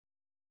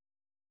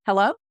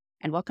Hello,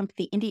 and welcome to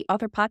the Indie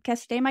Author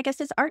Podcast. Today, my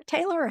guest is Art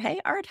Taylor. Hey,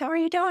 Art, how are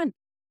you doing?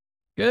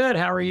 Good.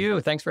 How are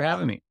you? Thanks for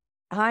having me.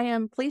 I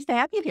am pleased to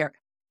have you here.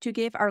 To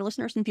give our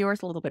listeners and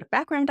viewers a little bit of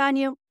background on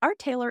you, Art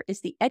Taylor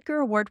is the Edgar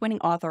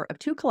Award-winning author of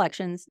two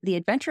collections, The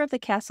Adventure of the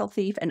Castle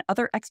Thief and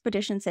Other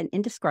Expeditions and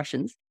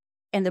Indiscretions,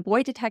 and The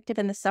Boy Detective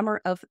in the Summer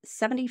of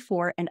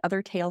 '74 and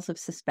Other Tales of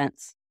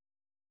Suspense.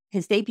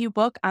 His debut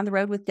book, On the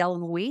Road with Del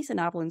Louise, a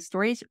novel and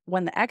stories,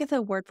 won the Agatha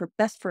Award for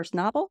Best First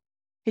Novel.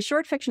 His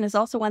short fiction has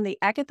also won the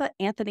Agatha,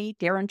 Anthony,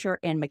 Derringer,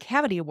 and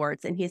Macavity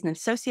Awards, and he is an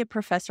associate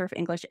professor of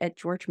English at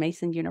George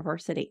Mason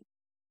University.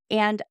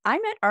 And I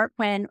met Art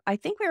when I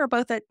think we were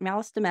both at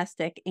Malice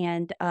Domestic,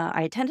 and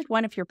I attended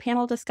one of your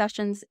panel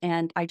discussions,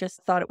 and I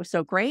just thought it was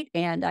so great.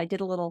 And I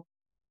did a little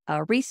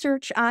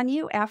research on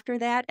you after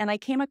that, and I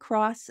came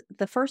across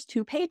the first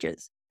two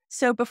pages.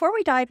 So before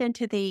we dive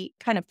into the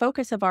kind of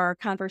focus of our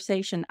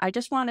conversation, I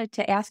just wanted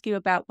to ask you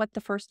about what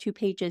the first two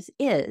pages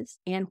is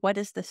and what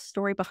is the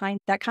story behind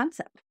that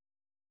concept.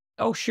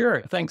 Oh,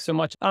 sure. Thanks so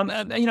much.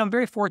 I'm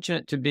very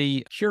fortunate to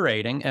be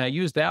curating, and I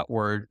use that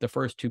word, the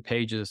first two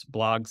pages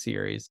blog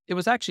series. It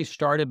was actually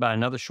started by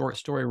another short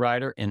story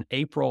writer in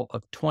April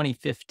of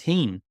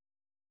 2015.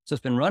 So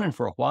it's been running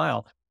for a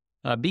while.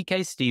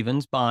 BK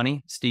Stevens,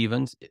 Bonnie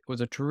Stevens,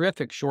 was a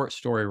terrific short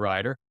story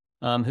writer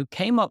who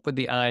came up with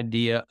the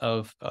idea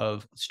of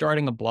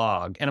starting a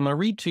blog. And I'm going to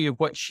read to you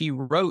what she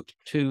wrote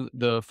to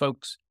the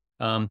folks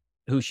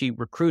who she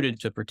recruited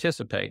to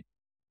participate.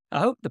 I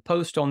hope the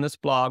post on this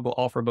blog will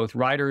offer both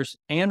writers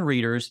and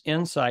readers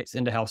insights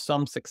into how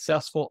some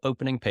successful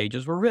opening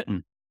pages were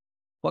written.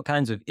 What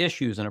kinds of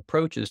issues and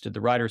approaches did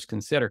the writers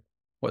consider?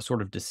 What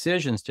sort of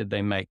decisions did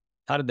they make?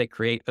 How did they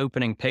create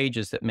opening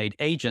pages that made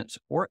agents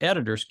or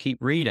editors keep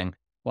reading?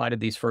 Why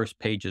did these first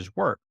pages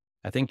work?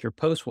 I think your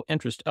post will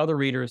interest other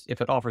readers if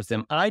it offers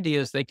them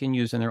ideas they can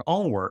use in their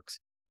own works.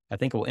 I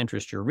think it will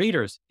interest your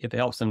readers if it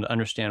helps them to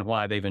understand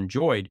why they've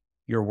enjoyed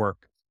your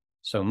work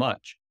so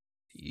much.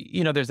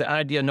 There's the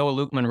idea, Noah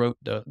Lukeman wrote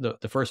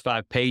the first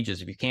 5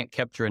 pages. If you can't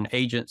capture an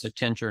agent's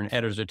attention or an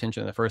editor's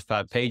attention in the first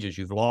 5 pages,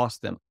 you've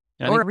lost them.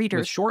 And I Or think with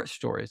readers. short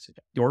stories,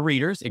 your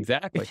readers,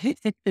 exactly.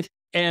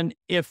 And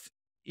if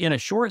in a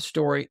short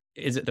story,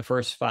 is it the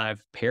first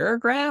 5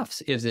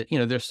 paragraphs? Is it,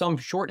 there's some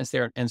shortness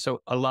there. And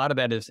so a lot of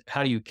that is,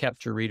 how do you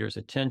capture readers'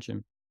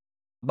 attention?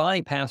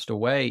 Bonnie passed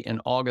away in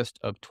August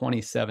of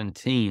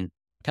 2017,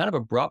 kind of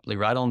abruptly,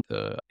 right on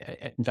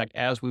in fact,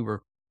 as we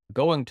were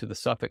going to the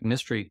Suffolk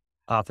Mystery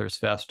Authors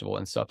Festival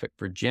in Suffolk,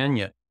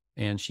 Virginia,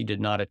 and she did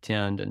not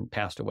attend and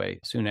passed away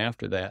soon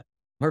after that.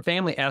 Her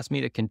family asked me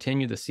to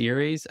continue the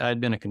series.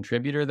 I'd been a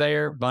contributor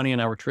there. Bonnie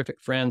and I were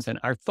terrific friends, and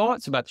our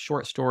thoughts about the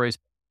short stories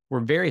were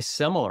very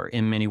similar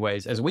in many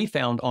ways, as we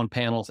found on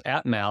panels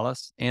at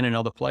Malice and in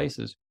other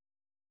places.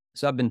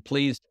 So I've been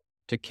pleased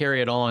to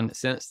carry it on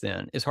since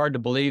then. It's hard to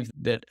believe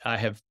that I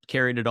have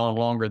carried it on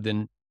longer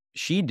than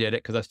she did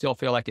it, because I still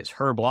feel like it's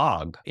her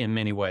blog in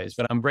many ways,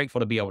 but I'm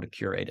grateful to be able to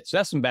curate it. So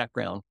that's some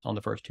background on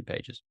the first 2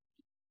 pages.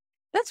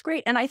 That's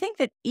great. And I think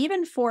that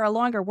even for a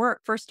longer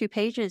work, first two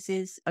pages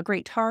is a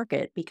great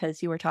target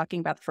because you were talking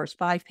about the first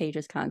 5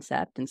 pages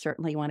concept, and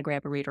certainly you want to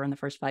grab a reader on the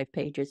first 5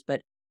 pages. But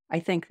I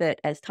think that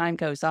as time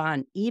goes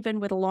on, even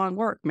with a long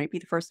work, maybe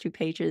the first 2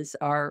 pages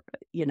are,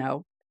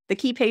 the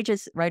key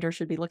pages writers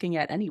should be looking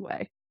at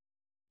anyway.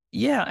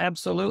 Yeah,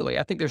 absolutely.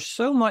 I think there's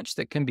so much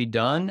that can be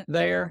done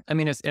there. I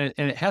mean, and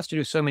it has to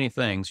do so many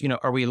things.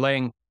 Are we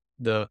laying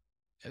the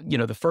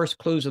first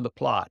clues of the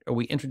plot? Are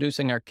we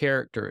introducing our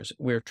characters?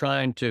 We're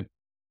trying to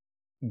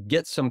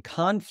get some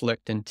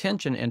conflict and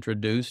tension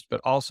introduced,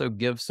 but also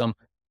give some,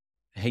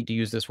 I hate to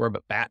use this word,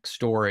 but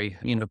backstory,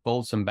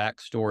 build some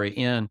backstory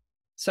in.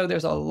 So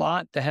there's a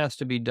lot that has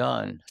to be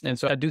done. And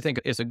so I do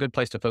think it's a good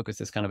place to focus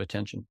this kind of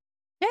attention.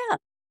 Yeah,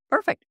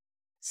 perfect.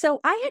 So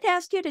I had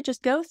asked you to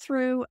just go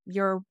through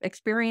your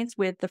experience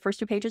with the first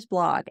 2 pages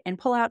blog and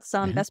pull out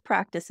some Mhm. best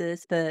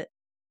practices, the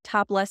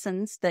top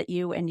lessons that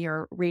you and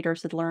your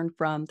readers had learned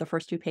from the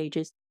first 2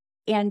 pages.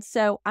 And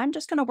so I'm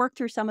just going to work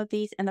through some of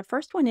these. And the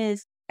first one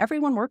is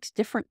everyone works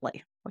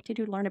differently. What did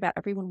you learn about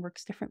everyone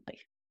works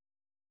differently?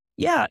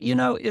 Yeah,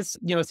 it's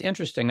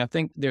interesting. I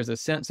think there's a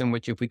sense in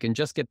which if we can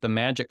just get the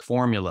magic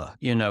formula,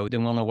 then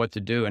we'll know what to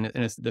do. And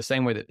it's the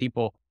same way that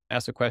people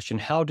ask the question,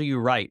 how do you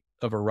write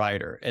of a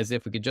writer? As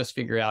if we could just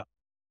figure out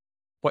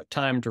what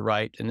time to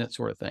write and that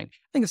sort of thing.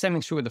 I think the same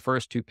thing's true with the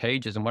first 2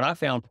 pages. And what I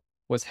found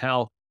was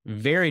how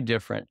very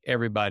different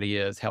everybody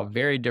is, how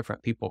very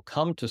different people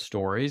come to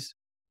stories.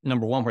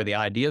 Number one, where the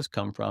ideas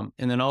come from,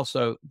 and then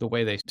also the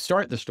way they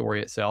start the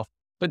story itself,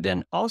 but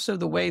then also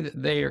the way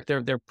that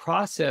their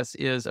process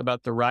is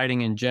about the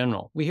writing in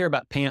general. We hear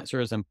about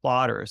pantsers and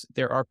plotters.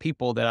 There are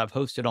people that I've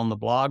hosted on the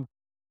blog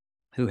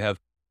who have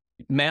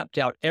mapped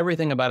out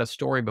everything about a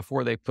story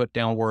before they put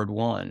down word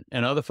 1.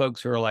 And other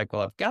folks who are like,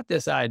 well, I've got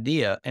this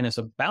idea and it's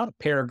about a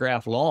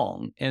paragraph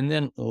long, and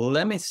then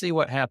let me see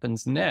what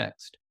happens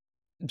next.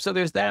 So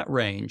there's that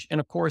range. And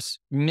of course,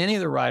 many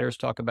of the writers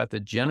talk about the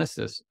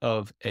genesis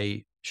of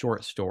a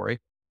short story,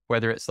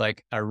 whether it's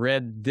like, I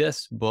read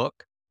this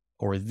book,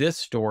 or this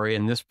story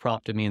and this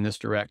prompted me in this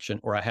direction,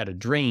 or I had a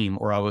dream,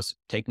 or I was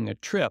taking a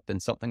trip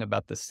and something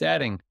about the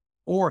setting,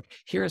 or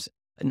here's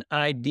an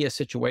idea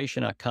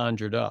situation I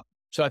conjured up.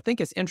 So I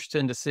think it's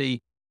interesting to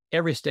see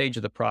every stage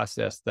of the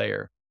process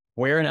there,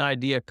 where an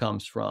idea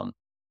comes from,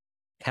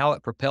 how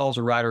it propels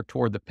a writer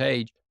toward the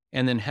page,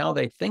 and then how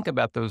they think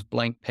about those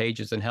blank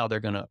pages and how they're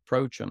going to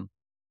approach them.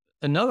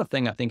 Another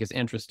thing I think is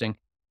interesting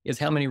is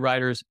how many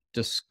writers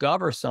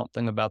discover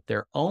something about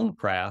their own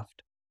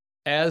craft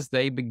as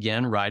they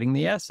begin writing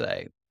the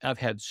essay. I've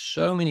had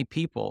so many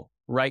people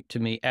write to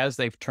me as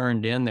they've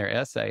turned in their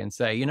essay and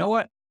say, you know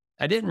what?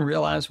 I didn't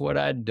realize what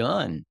I'd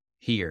done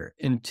here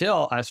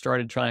until I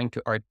started trying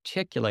to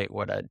articulate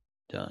what I'd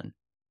done.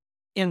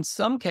 In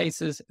some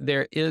cases,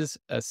 there is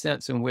a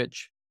sense in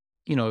which,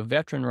 a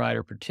veteran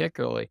writer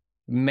particularly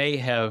may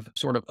have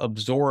sort of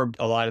absorbed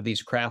a lot of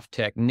these craft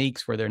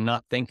techniques where they're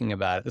not thinking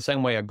about it. The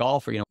same way a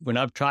golfer, when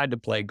I've tried to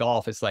play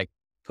golf, it's like,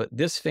 put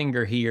this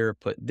finger here,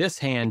 put this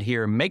hand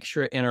here, make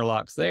sure it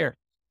interlocks there.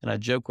 And I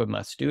joke with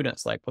my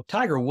students like, well,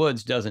 Tiger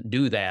Woods doesn't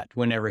do that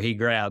whenever he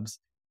grabs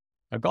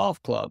a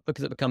golf club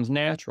because it becomes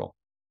natural.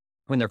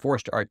 When they're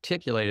forced to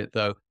articulate it,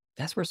 though,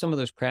 that's where some of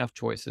those craft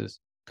choices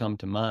come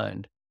to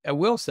mind. I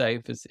will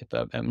say, if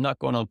I'm not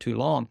going on too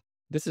long,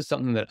 this is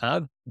something that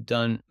I've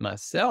done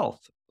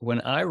myself. When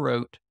I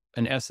wrote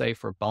an essay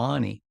for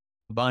Bonnie,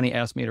 Bonnie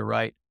asked me to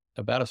write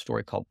about a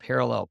story called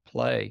Parallel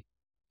Play.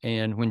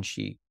 And when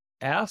she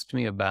asked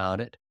me about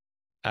it,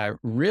 I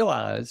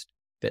realized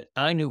that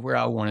I knew where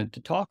I wanted to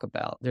talk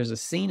about. There's a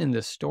scene in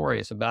this story.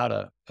 It's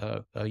about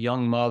a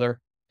young mother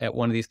at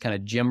one of these kind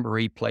of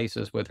jamboree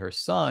places with her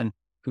son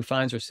who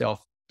finds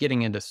herself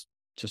getting into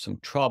some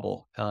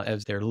trouble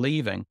as they're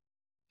leaving.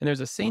 And there's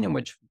a scene in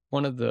which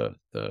one of the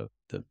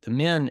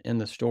men in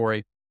the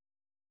story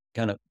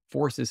kind of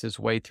forces his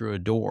way through a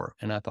door.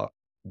 And I thought,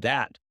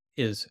 that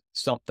is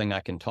something I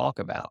can talk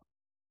about.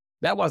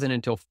 That wasn't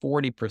until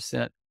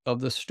 40%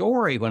 of the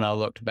story when I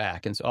looked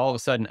back. And so all of a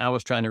sudden I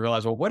was trying to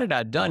realize, well, what had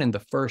I done in the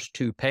first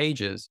 2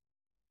 pages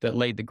that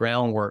laid the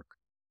groundwork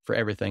for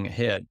everything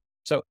ahead?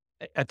 So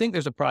I think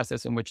there's a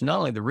process in which not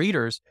only the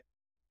readers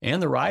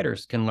and the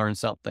writers can learn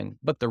something,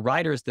 but the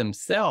writers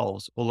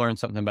themselves will learn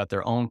something about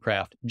their own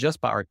craft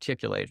just by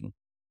articulating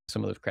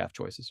some of those craft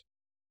choices.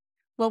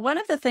 Well, one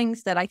of the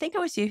things that I think it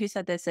was you who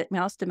said this at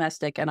Mouse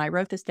Domestic, and I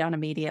wrote this down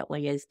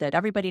immediately, is that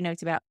everybody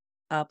knows about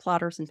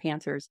plotters and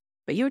pantsers,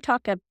 but you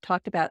talked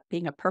about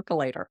being a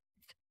percolator.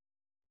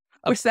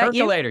 Was that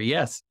percolator, you?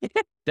 Yes.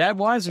 That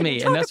was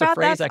me. And that's a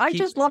phrase I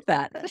just love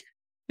that.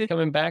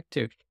 coming back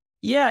to.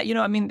 Yeah,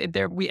 I mean,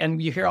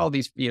 and you hear all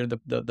these,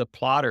 the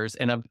plotters,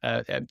 and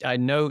I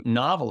know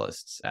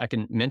novelists. I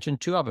can mention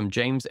 2 of them,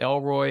 James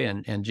Elroy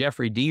and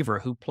Jeffrey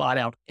Deaver, who plot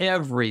out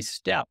every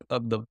step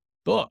of the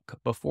book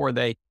before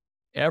they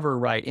ever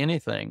write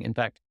anything. In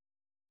fact,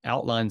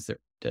 outlines that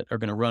are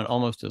going to run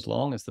almost as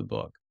long as the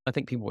book. I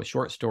think people with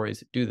short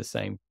stories do the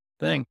same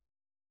thing.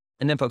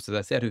 And then folks, as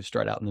I said, who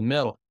start out in the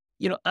middle.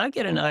 I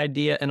get an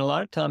idea, and a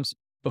lot of times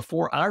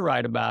before I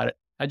write about it,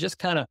 I just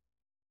kind of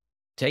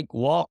take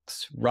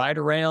walks, ride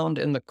around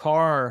in the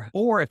car,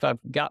 or if I've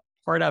got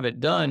part of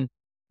it done,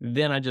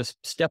 then I just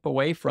step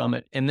away from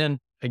it. And then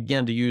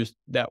again, to use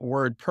that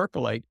word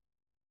percolate,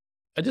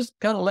 I just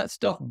kind of let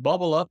stuff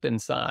bubble up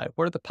inside.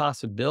 What are the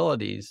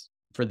possibilities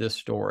for this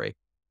story?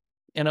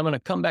 And I'm going to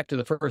come back to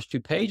the first 2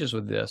 pages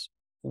with this.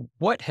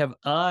 What have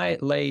I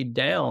laid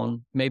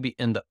down maybe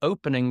in the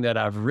opening that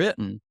I've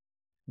written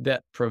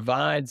that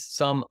provides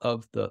some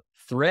of the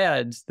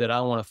threads that I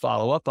want to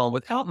follow up on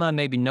without my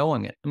maybe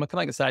knowing it? I'm going to come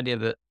back to this idea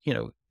that,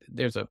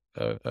 there's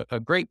a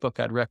great book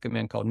I'd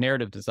recommend called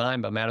Narrative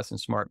Design by Madison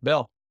Smart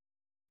Bell,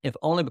 if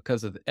only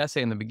because of the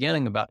essay in the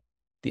beginning about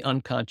the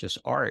unconscious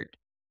art.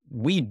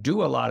 We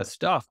do a lot of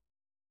stuff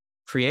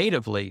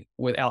creatively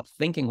without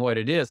thinking what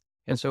it is.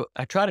 And so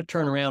I try to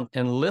turn around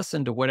and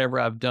listen to whatever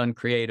I've done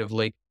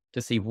creatively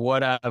to see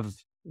what I've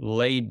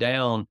laid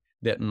down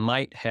that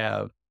might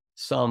have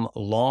some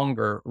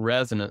longer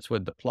resonance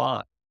with the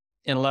plot.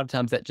 And a lot of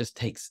times that just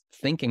takes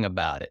thinking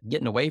about it,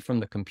 getting away from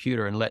the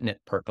computer and letting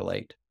it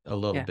percolate a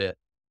little bit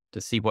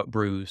to see what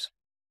brews.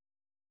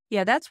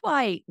 Yeah, that's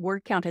why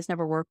word count has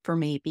never worked for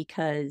me,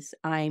 because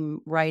I'm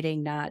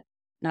writing not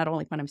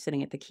only when I'm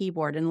sitting at the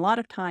keyboard, and a lot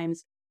of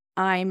times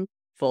I'm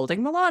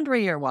folding the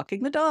laundry or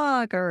walking the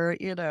dog or,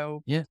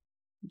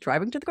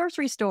 driving to the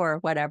grocery store or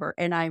whatever.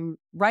 And I'm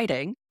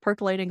writing,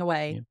 percolating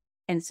away. Yeah.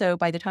 And so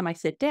by the time I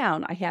sit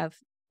down, I have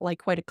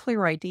quite a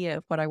clear idea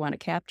of what I want to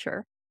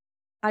capture.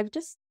 I'm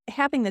just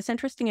having this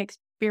interesting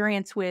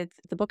experience with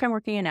the book I'm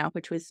working on now,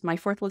 which was my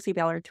 4th Lizzie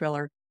Ballard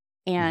thriller.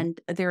 And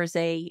there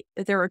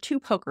are 2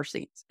 poker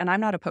scenes, and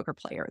I'm not a poker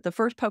player. The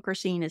first poker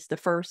scene is the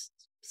first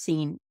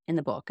scene in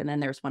the book, and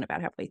then there's one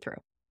about halfway through.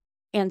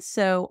 And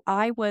so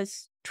I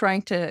was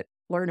trying to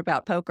learn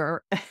about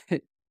poker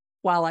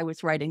while I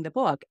was writing the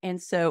book.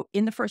 And so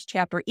in the first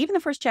chapter, even the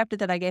first chapter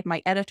that I gave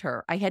my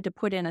editor, I had to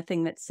put in a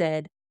thing that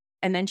said,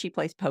 and then she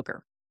plays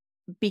poker,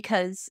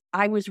 because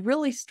I was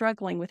really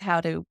struggling with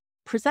how to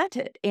present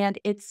it. And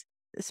it's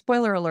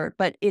spoiler alert,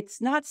 but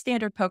it's not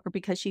standard poker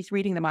because she's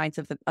reading the minds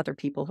of the other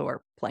people who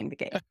are playing the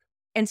game.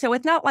 And so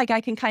it's not like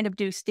I can kind of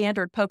do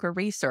standard poker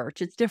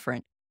research. It's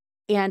different.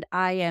 And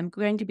I am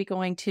going to be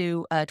going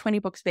to 20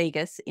 Books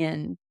Vegas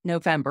in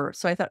November.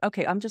 So I thought,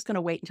 okay, I'm just going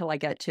to wait until I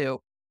get to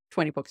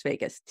 20 Books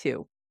Vegas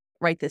to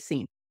write this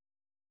scene.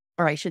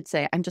 Or I should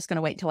say, I'm just going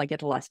to wait until I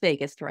get to Las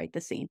Vegas to write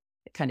the scene,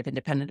 kind of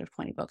independent of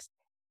 20 books.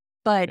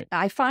 But Right.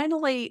 I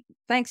finally,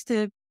 thanks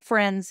to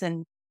friends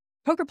and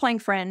poker playing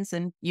friends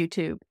and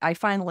YouTube, I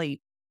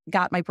finally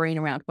got my brain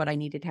around what I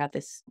needed to have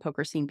this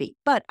poker scene be.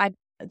 But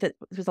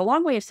there's a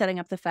long way of setting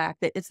up the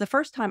fact that it's the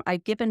first time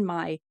I've given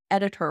my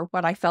editor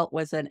what I felt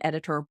was an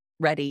editor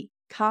ready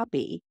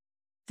copy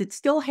that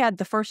still had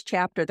the first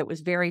chapter that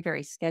was very,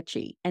 very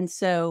sketchy. And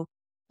so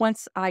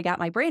once I got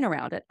my brain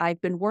around it, I've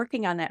been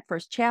working on that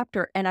first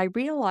chapter, and I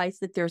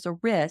realized that there's a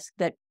risk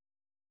that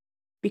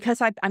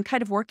because I'm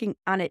kind of working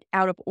on it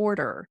out of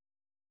order,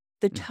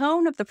 the Mm.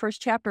 tone of the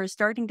first chapter is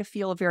starting to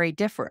feel very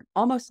different,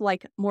 almost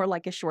like more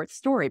like a short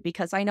story,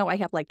 because I know I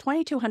have like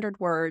 2,200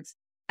 words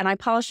and I'm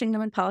polishing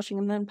them and polishing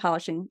them and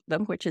polishing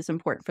them, which is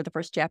important for the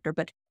first chapter.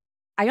 But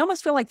I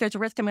almost feel like there's a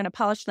risk I'm going to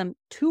polish them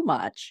too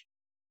much.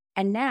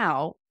 And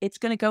now it's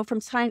going to go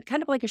from kind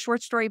of like a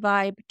short story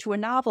vibe to a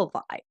novel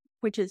vibe,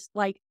 which is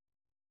like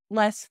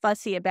less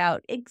fussy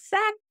about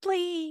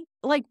exactly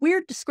like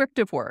weird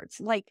descriptive words.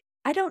 Like,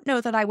 I don't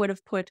know that I would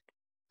have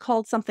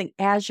called something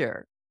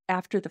Azure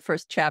after the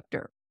first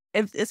chapter.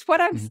 Is what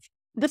I'm Mhm.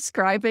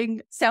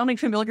 describing sounding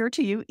familiar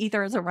to you,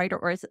 either as a writer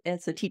or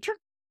as a teacher?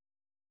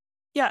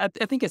 Yeah,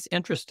 I think it's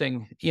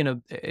interesting,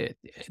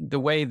 the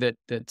way that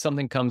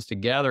something comes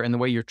together and the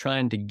way you're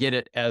trying to get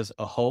it as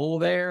a whole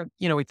there.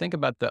 We think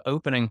about the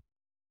opening,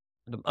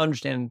 to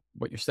understand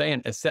what you're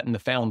saying as setting the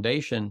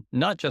foundation,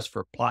 not just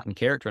for plot and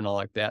character and all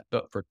like that,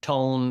 but for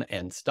tone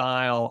and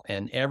style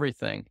and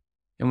everything.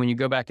 And when you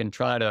go back and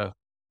try to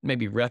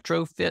maybe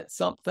retrofit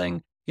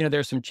something,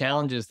 there's some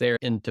challenges there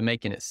into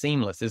making it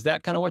seamless. Is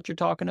that kind of what you're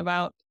talking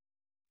about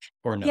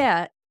or no?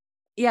 Yeah,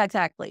 yeah,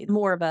 exactly.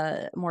 More of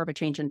a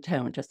change in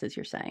tone, just as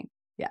you're saying.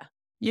 Yeah.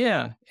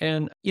 Yeah.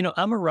 And,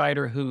 I'm a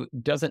writer who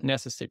doesn't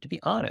necessarily, to be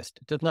honest,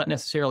 does not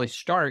necessarily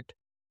start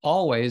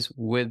always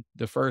with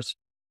the first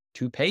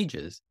 2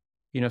 pages.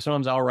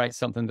 Sometimes I'll write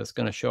something that's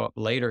going to show up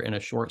later in a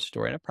short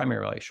story, and I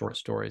primarily like short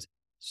stories,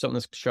 something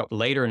that's going to show up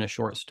later in a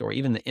short story,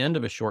 even the end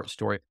of a short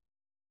story.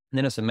 And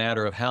then it's a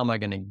matter of how am I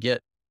going to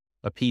get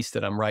a piece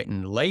that I'm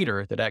writing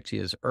later that actually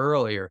is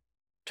earlier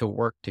to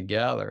work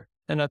together.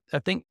 And I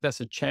think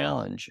that's a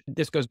challenge.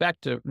 This goes back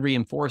to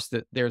reinforce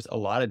that there's a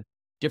lot of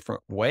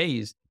different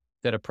ways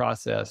that a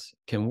process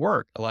can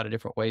work, a lot of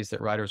different ways that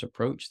writers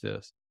approach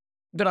this.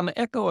 But I'm going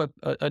to echo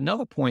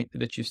another point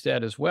that you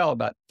said as well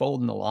about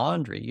folding the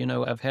laundry.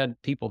 I've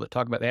had people that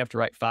talk about they have to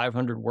write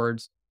 500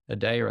 words a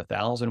day or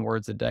 1,000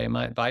 words a day.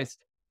 My advice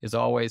is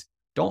always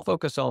don't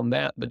focus on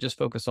that, but just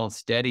focus on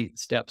steady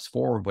steps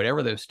forward,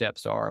 whatever those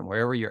steps are, and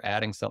wherever you're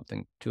adding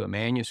something to a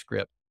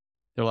manuscript.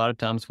 There are a lot of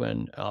times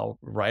when I'll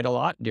write a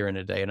lot during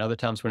a day, and other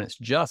times when it's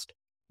just,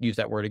 use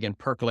that word again,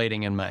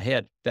 percolating in my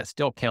head. That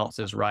still counts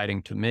as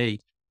writing to me.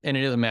 And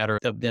it is a matter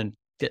of then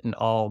fitting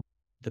all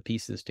the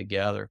pieces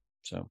together.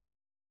 So,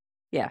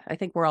 Yeah, I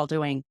think we're all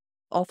doing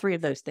all three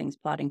of those things,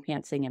 plotting,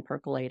 pantsing, and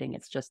percolating.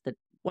 It's just that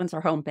one's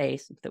our home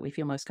base that we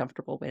feel most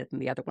comfortable with,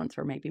 and the other ones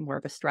are maybe more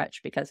of a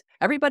stretch because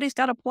everybody's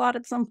got a plot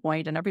at some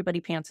point and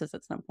everybody pantses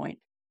at some point,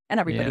 and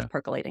everybody's yeah.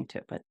 percolating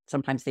too. But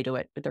sometimes they do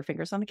it with their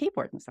fingers on the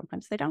keyboard and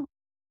sometimes they don't.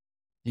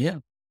 Yeah.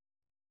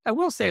 I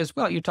will say as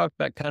well, you talked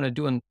about kind of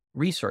doing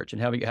research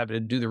and how you have to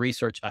do the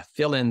research. I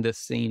fill in this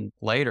scene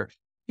later.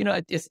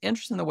 It's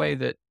interesting the way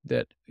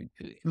that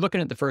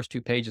looking at the first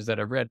 2 pages that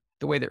I've read,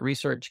 the way that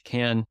research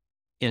can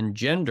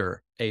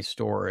engender a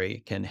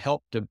story, can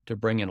help to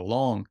bring it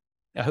along.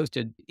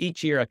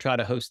 Each year I try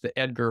to host the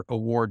Edgar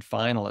Award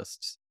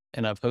finalists,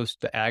 and I've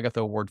hosted the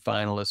Agatha Award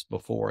finalists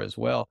before as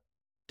well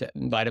to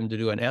invite them to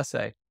do an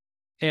essay.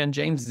 And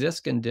James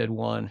Ziskin did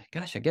one,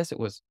 gosh, I guess it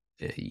was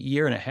a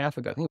year and a half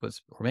ago. I think it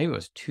was, or maybe it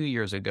was 2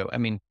 years ago. I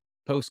mean,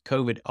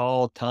 post-COVID,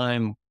 all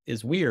time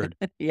is weird.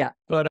 Yeah.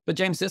 But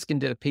James Ziskin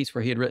did a piece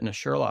where he had written a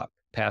Sherlock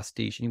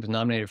pastiche, and he was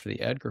nominated for the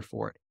Edgar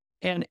for it.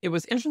 And it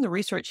was interesting the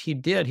research he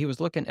did. He was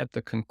looking at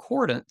the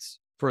concordance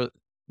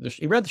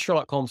he read the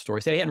Sherlock Holmes story.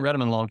 He said he hadn't read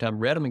them in a long time,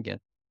 read them again.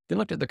 Then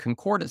looked at the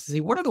concordance to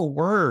see what are the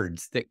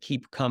words that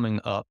keep coming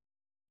up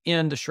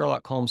in the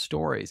Sherlock Holmes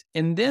stories.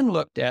 And then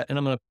looked at, and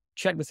I'm going to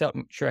check this out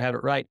and make sure I have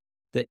it right,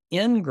 the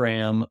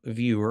Ngram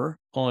viewer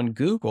on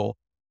Google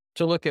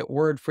to look at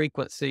word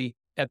frequency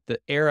at the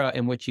era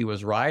in which he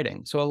was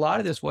writing. So a lot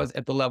of this was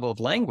at the level of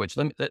language.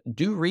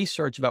 Do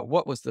research about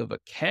what was the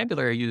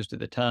vocabulary used at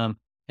the time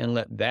and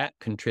let that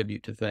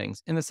contribute to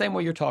things. In the same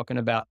way you're talking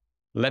about,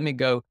 let me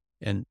go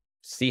and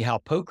see how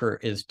poker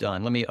is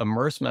done. Let me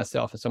immerse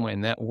myself in someone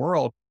in that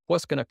world.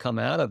 What's going to come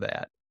out of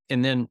that?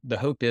 And then the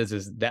hope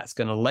is that's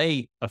going to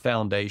lay a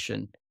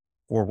foundation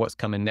for what's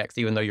coming next,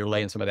 even though you're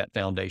laying some of that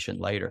foundation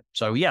later.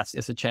 So yes,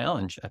 it's a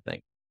challenge, I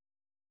think.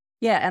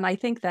 Yeah, and I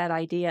think that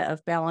idea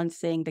of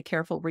balancing the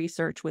careful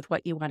research with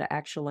what you want to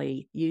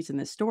actually use in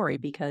the story,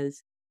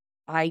 because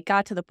I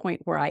got to the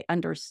point where I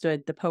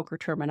understood the poker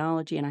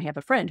terminology, and I have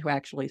a friend who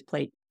actually has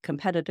played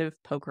competitive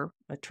poker,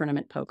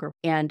 tournament poker,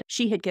 and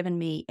she had given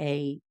me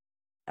a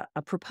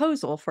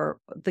proposal for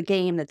the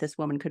game that this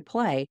woman could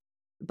play,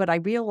 but I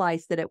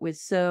realized that it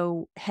was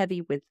so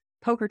heavy with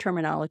poker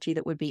terminology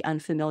that would be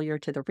unfamiliar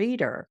to the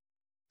reader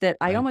that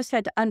I Right. almost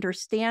had to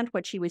understand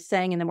what she was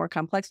saying in the more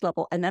complex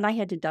level, and then I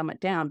had to dumb it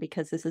down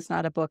because this is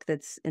not a book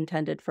that's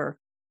intended for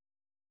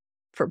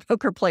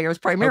poker players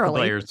Poker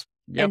primarily. players.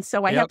 Yep. And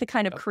so I have Yep. to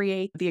kind of Yep.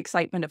 create the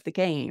excitement of the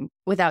game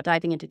without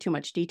diving into too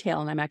much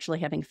detail, and I'm actually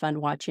having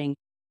fun watching,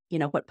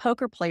 what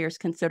poker players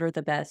consider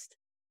the best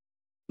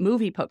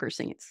movie poker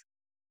scenes,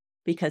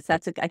 because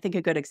Yep. that's, I think,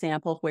 a good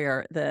example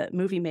where the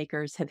movie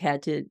makers have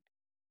had to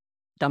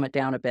dumb it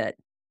down a bit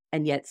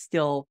and yet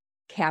still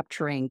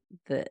capturing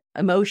the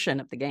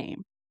emotion of the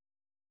game.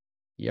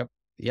 Yep.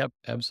 Yep.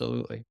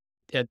 Absolutely.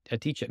 I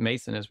teach at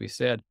Mason, as we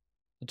said.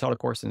 I taught a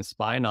course in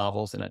spy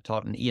novels, and I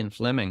taught an Ian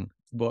Fleming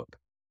book,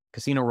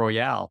 Casino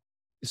Royale.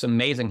 It's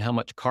amazing how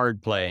much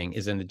card playing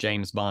is in the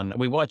James Bond.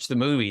 We watch the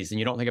movies and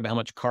you don't think about how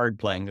much card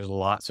playing. There's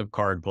lots of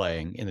card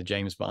playing in the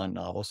James Bond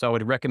novel. So I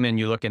would recommend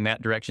you look in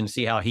that direction,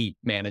 see how he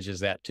manages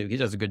that too. He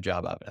does a good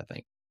job of it, I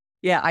think.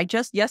 Yeah, I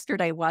just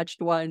yesterday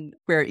watched one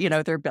where,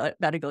 they're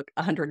betting like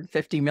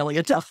 $150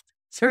 million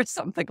or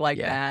something like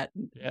Yeah. that.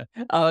 Yeah.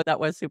 Oh, that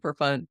was super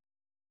fun.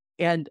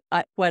 And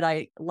what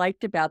I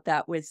liked about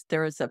that was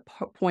there is a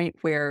point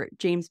where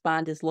James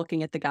Bond is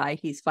looking at the guy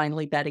he's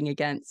finally betting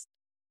against.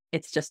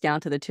 It's just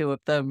down to the two of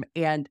them.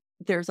 And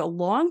there's a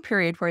long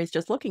period where he's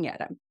just looking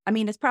at him. I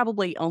mean, it's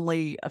probably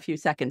only a few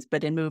seconds,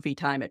 but in movie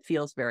time, it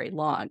feels very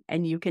long.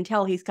 And you can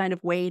tell he's kind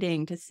of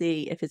waiting to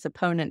see if his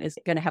opponent is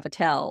going to have a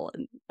tell.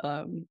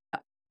 And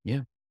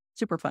Yeah.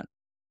 super fun.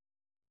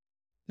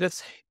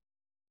 That's,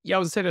 yeah, I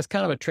would say that's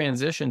kind of a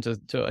transition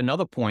to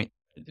another point,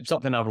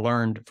 something I've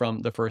learned from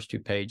the first two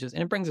pages,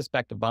 and it brings us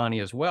back to Bonnie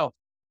as well,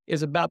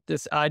 is about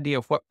this idea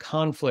of what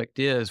conflict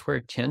is,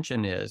 where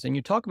tension is. And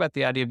you talk about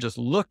the idea of just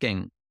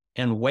looking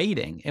and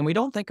waiting, and we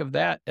don't think of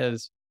that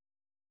as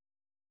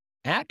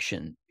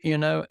action,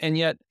 and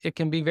yet it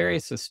can be very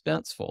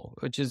suspenseful,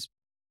 which is,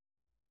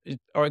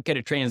 or get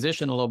a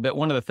transition a little bit.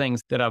 One of the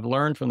things that I've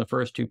learned from the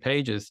first two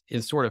pages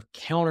is sort of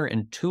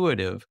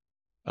counterintuitive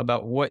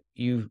about what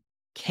you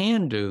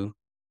can do,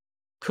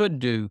 could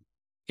do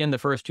in the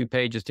first two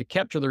pages to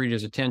capture the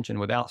reader's attention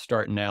without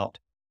starting out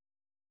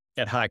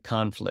at high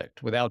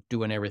conflict, without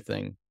doing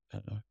everything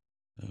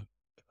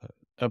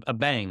a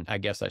bang, I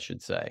guess I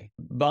should say.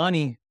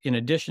 Bonnie, in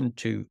addition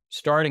to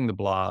starting the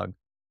blog,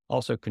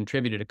 also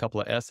contributed a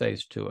couple of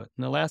essays to it.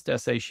 And the last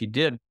essay she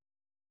did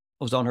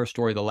was on her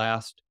story, The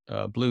Last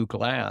Blue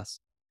Glass.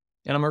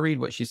 And I'm going to read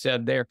what she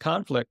said there.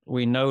 Conflict,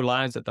 we know,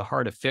 lies at the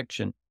heart of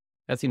fiction.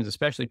 That seems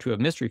especially true of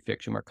mystery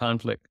fiction, where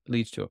conflict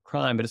leads to a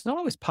crime, but it's not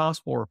always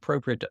possible or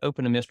appropriate to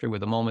open a mystery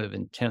with a moment of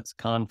intense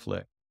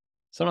conflict.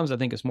 Sometimes I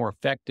think it's more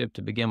effective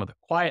to begin with a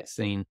quiet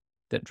scene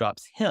that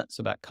drops hints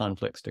about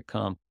conflicts to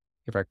come.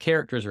 If our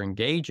characters are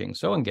engaging,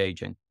 so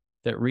engaging,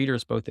 that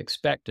readers both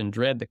expect and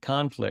dread the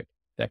conflict,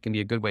 that can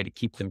be a good way to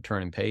keep them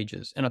turning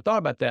pages. And I thought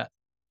about that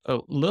a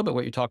little bit,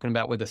 what you're talking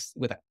about with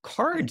a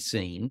card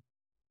scene,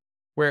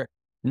 where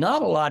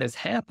not a lot is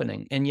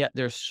happening, and yet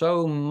there's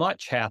so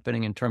much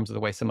happening in terms of the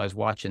way somebody's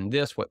watching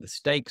this, what the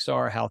stakes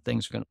are, how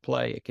things are going to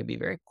play. It can be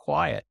very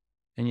quiet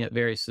and yet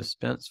very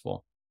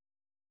suspenseful.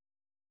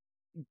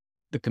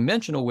 The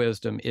conventional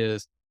wisdom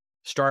is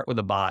start with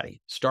a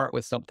body, start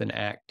with something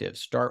active,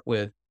 start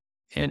with,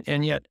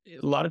 and yet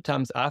a lot of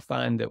times I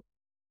find that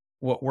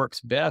what works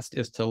best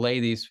is to lay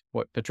these,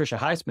 what Patricia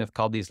Highsmith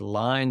called these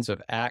lines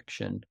of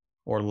action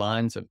or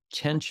lines of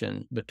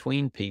tension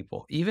between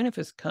people, even if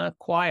it's kind of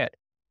quiet.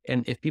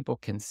 And if people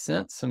can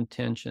sense some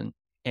tension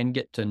and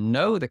get to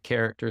know the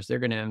characters, they're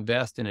going to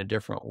invest in a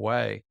different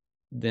way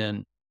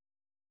than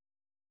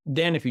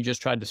if you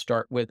just tried to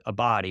start with a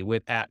body,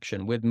 with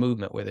action, with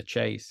movement, with a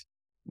chase.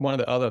 One of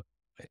the other,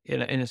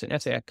 and it's an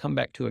essay I come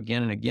back to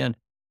again and again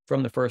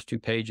from the first two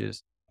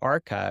pages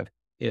archive,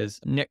 is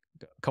Nick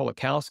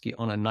Kolakowski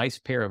on A Nice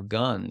Pair of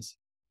Guns.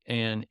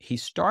 And he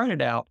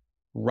started out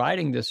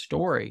writing this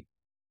story,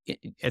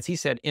 as he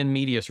said, in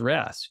medias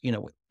res,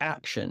 with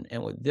action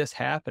and with this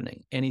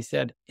happening. And he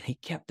said, he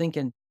kept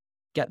thinking,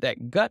 got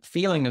that gut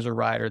feeling as a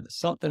writer that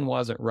something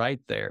wasn't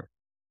right there.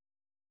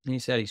 And he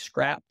said he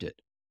scrapped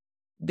it.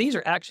 These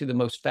are actually the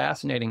most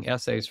fascinating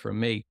essays for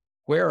me,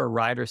 where a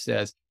writer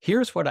says,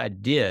 here's what I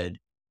did,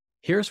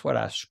 here's what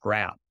I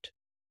scrapped.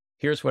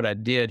 Here's what I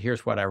did,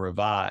 here's what I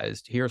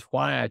revised, here's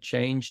why I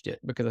changed it,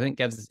 because I think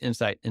that gives us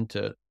insight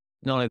into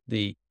not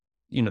only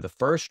the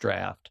first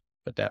draft,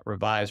 but that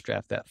revised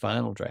draft, that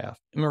final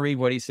draft. I'm going to read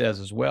what he says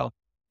as well.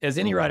 As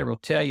any writer will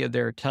tell you,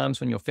 there are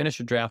times when you'll finish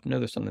a draft and know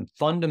there's something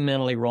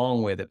fundamentally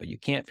wrong with it, but you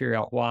can't figure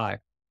out why.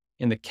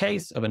 In the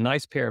case of A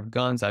Nice Pair of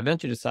Guns, I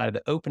eventually decided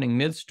that opening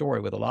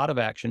mid-story with a lot of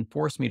action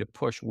forced me to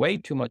push way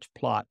too much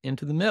plot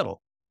into the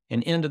middle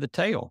and into the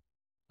tail.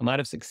 I might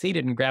have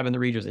succeeded in grabbing the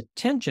reader's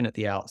attention at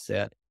the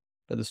outset,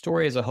 but the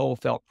story as a whole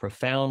felt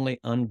profoundly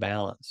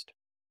unbalanced.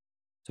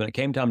 So when it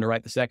came time to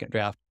write the second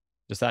draft,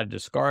 decided to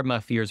discard my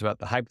fears about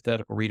the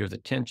hypothetical reader's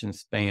attention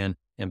span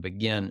and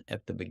begin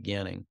at the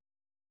beginning.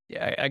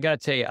 Yeah, I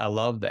got to tell you, I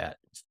love that.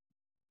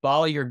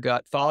 Follow your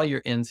gut, follow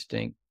your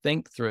instinct,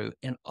 think through,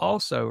 and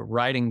also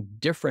writing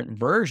different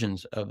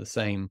versions of the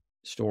same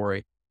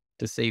story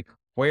to see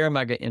where am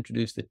I going to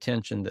introduce the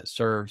tension that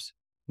serves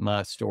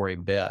my story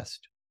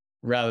best,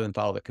 rather than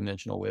follow the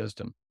conventional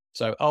wisdom.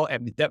 So,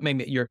 that made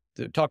me,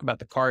 talk about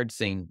the card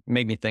scene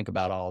made me think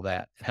about all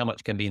that, how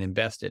much can be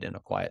invested in a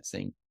quiet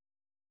scene.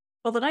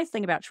 Well, the nice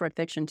thing about short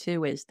fiction,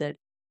 too, is that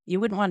you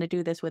wouldn't want to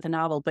do this with a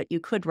novel, but you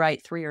could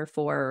write 3 or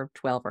 4 or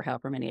 12 or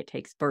however many it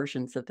takes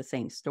versions of the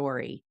same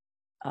story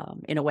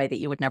in a way that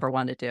you would never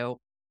want to do.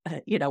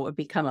 It would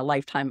become a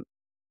lifetime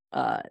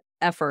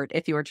effort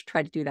if you were to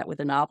try to do that with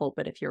a novel.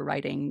 But if you're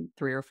writing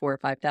 3 or 4 or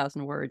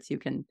 5,000 words, you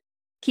can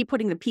keep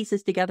putting the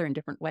pieces together in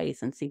different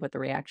ways and see what the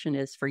reaction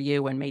is for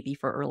you and maybe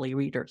for early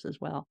readers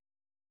as well.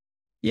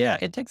 Yeah,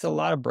 it takes a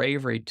lot of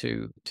bravery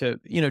to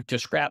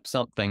scrap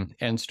something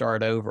and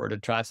start over, or to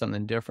try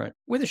something different.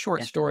 With a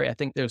short Yeah. story, I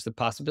think there's the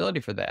possibility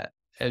for that,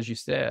 as you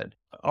said.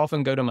 I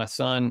often go to my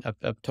son.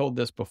 I've told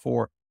this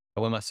before.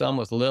 When my son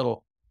was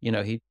little,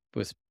 he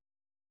was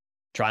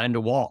trying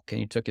to walk and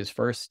he took his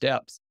first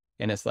steps.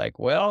 And it's like,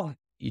 well,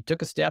 you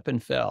took a step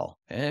and fell,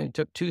 and he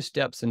took 2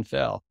 steps and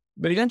fell,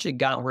 but eventually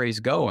got where he's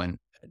going.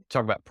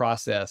 Talk about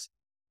process.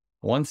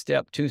 1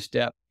 step, 2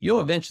 step,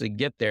 you'll eventually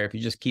get there if you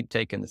just keep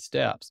taking the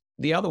steps.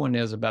 The other one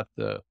is about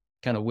the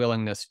kind of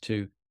willingness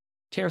to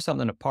tear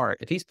something apart.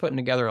 If he's putting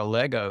together a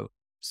Lego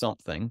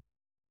something,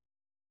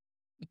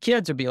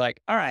 kids would be like,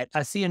 all right,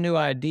 I see a new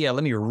idea.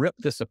 Let me rip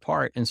this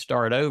apart and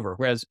start over.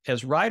 Whereas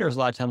as writers, a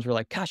lot of times we're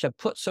like, gosh, I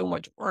put so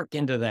much work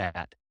into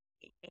that.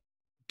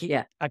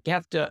 Yeah. I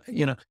have to,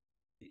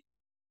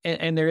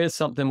 and there is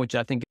something which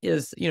I think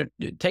is,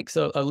 it takes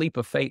a leap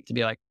of faith to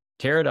be like,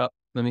 tear it up,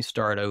 let me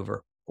start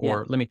over.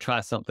 Or let me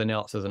try something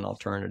else as an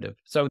alternative.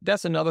 So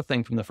that's another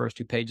thing from the first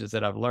 2 pages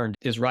that I've learned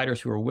is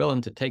writers who are willing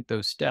to take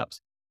those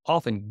steps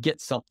often get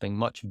something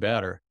much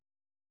better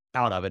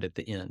out of it at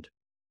the end.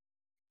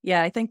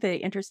 Yeah, I think the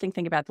interesting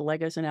thing about the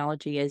Legos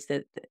analogy is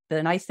that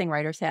the nice thing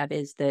writers have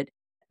is that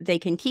they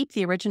can keep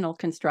the original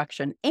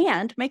construction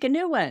and make a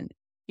new one.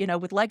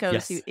 With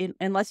Legos, Yes.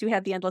 unless you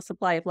have the endless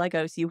supply of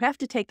Legos, you have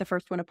to take the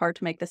first one apart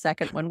to make the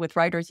second one. With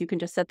writers, you can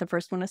just set the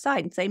first one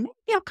aside and say, maybe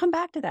I'll come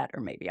back to that,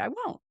 or maybe I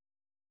won't.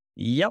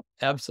 Yep,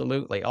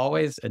 absolutely.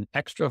 Always an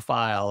extra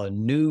file, a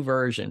new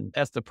version.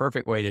 That's the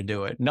perfect way to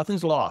do it.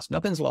 Nothing's lost.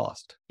 Nothing's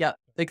lost. Yeah,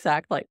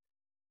 exactly.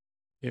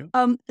 Yeah.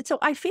 So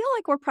I feel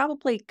like we're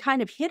probably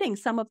kind of hitting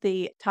some of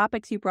the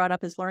topics you brought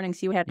up as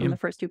learnings you had from Yeah. the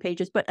first 2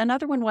 pages. But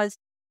another one was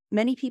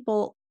many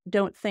people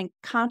don't think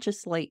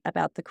consciously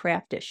about the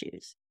craft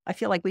issues. I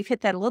feel like we've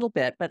hit that a little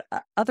bit, but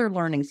other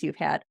learnings you've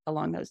had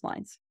along those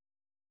lines.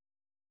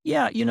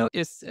 Yeah,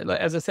 it's,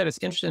 as I said, it's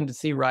interesting to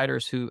see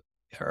writers who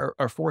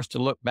are forced to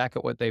look back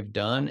at what they've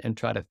done and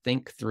try to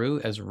think through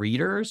as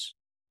readers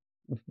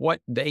what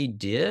they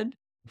did,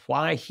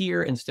 why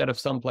here instead of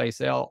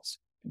someplace else,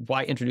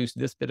 why introduce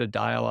this bit of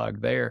dialogue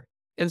there.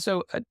 And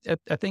so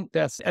I think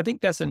that's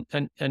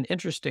an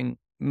interesting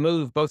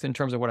move, both in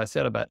terms of what I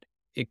said about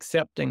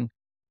accepting,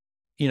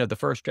 the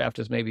first draft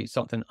is maybe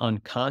something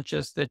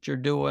unconscious that you're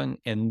doing,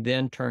 and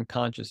then turn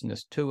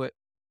consciousness to it.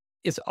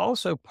 It's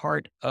also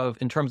part of,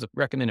 in terms of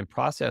recommended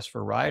process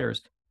for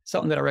writers,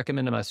 something that I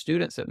recommend to my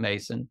students at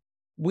Mason.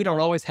 We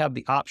don't always have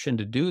the option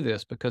to do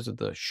this because of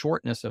the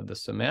shortness of the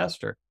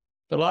semester.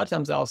 But a lot of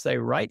times I'll say,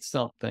 write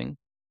something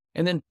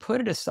and then put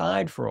it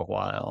aside for a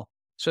while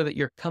so that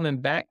you're coming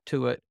back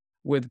to it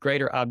with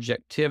greater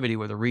objectivity,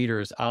 with a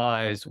reader's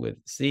eyes, with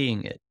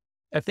seeing it.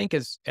 I think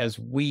as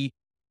we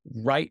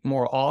write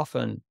more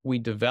often,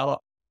 we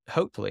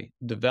hopefully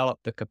develop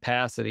the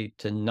capacity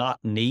to not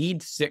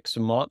need 6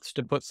 months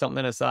to put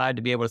something aside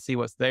to be able to see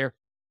what's there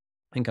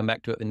and come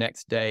back to it the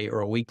next day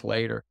or a week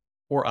later,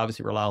 or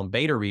obviously rely on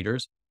beta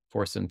readers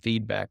for some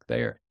feedback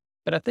there.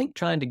 But I think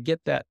trying to get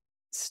that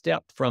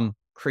step from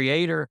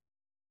creator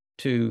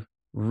to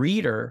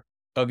reader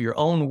of your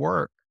own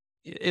work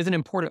is an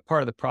important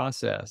part of the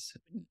process,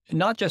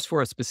 not just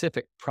for a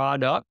specific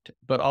product,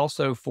 but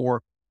also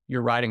for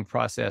your writing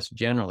process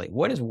generally.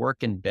 What is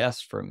working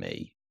best for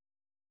me?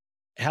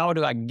 How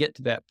do I get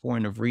to that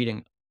point of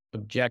reading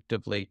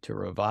objectively to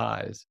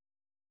revise?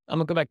 I'm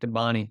going to go back to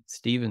Bonnie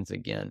Stevens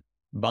again.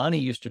 Bonnie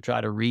used to try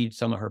to read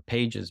some of her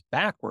pages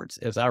backwards,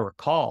 as I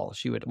recall.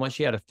 She would, once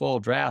she had a full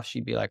draft,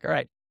 she'd be like, all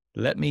right,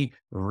 let me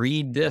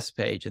read this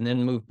page and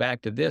then move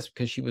back to this,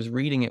 because she was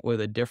reading it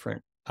with a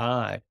different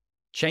eye.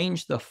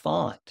 Change the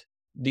font.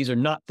 These are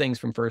not things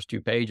from first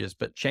 2 pages,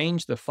 but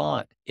change the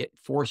font. It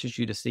forces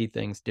you to see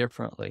things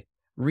differently.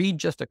 Read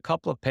just a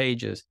couple of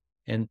pages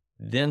and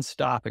then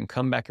stop and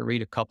come back and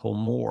read a couple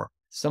more.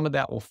 Some of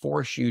that will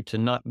force you to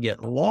not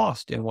get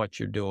lost in what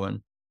you're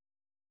doing,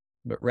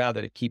 but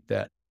rather to keep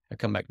that, I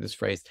come back to this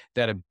phrase,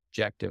 that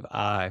objective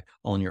eye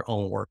on your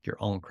own work, your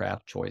own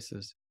craft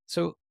choices.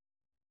 So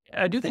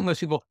I do think most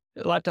people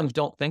a lot of times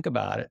don't think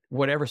about it,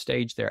 whatever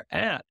stage they're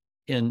at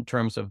in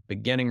terms of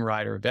beginning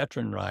writer,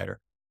 veteran writer.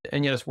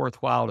 And yet it's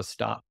worthwhile to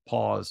stop,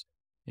 pause,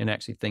 and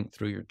actually think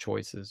through your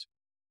choices.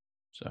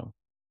 So,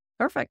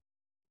 Perfect.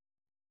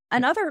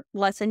 Another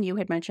lesson you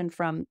had mentioned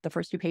from the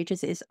first 2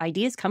 pages is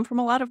ideas come from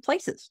a lot of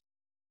places.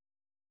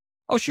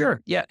 oh,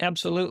 sure. Yeah,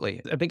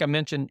 absolutely. I think I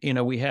mentioned,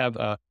 we have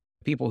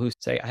people who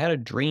say, I had a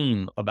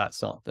dream about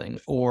something,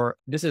 or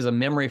this is a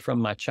memory from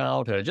my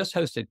childhood. I just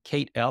hosted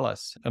Kate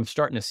Ellis. I'm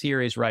starting a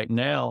series right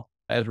now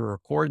as we're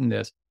recording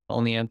this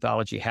on the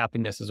anthology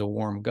Happiness is a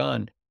Warm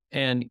Gun.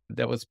 And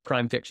that was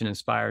crime fiction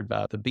inspired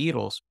by the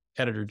Beatles.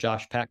 Editor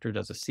Josh Pachter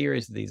does a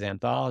series of these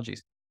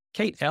anthologies.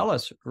 Kate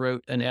Ellis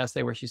wrote an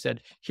essay where she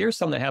said, here's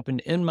something that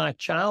happened in my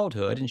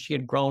childhood. And she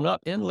had grown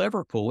up in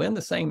Liverpool, in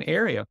the same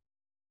area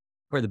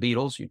where the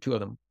Beatles, two of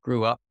them,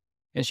 grew up.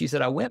 And she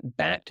said, I went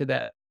back to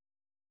that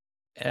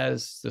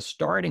as the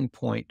starting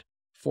point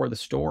for the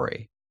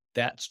story.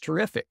 That's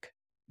terrific.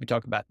 We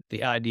talk about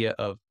the idea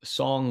of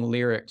song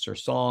lyrics or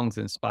songs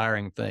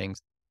inspiring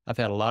things. I've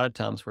had a lot of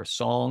times where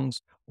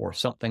songs or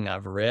something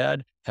I've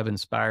read have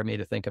inspired me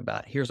to think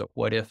about, here's a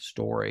what if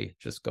story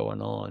just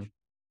going on.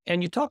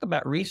 And you talk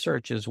about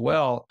research as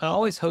well. I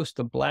always host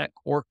the Black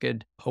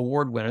Orchid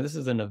Award winner. This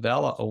is a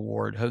novella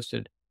award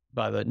hosted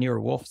by the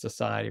Nero Wolfe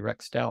Society,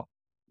 Rex Stout.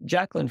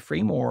 Jacqueline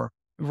Fremore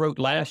wrote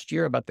last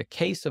year about the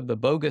case of the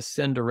bogus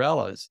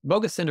Cinderellas.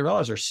 Bogus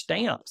Cinderellas are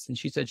stamps. And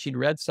she said she'd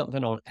read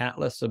something on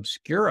Atlas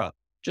Obscura,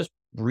 just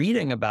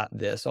reading about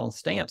this on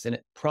stamps. And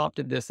it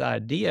prompted this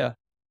idea.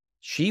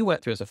 She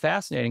went through, it's a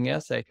fascinating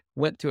essay,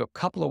 went through a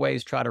couple of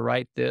ways to try to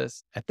write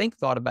this. I think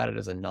thought about it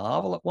as a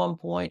novel at one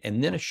point,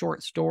 and then a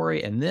short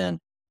story, and then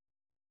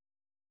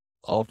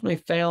ultimately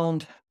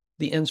found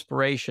the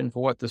inspiration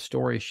for what the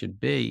story should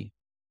be,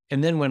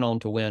 and then went on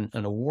to win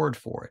an award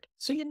for it.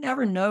 So you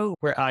never know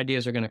where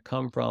ideas are going to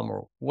come from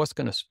or what's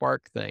going to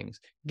spark things.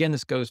 Again,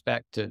 this goes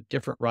back to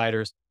different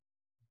writers,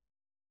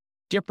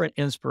 different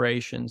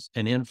inspirations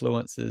and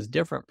influences,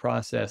 different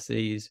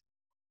processes,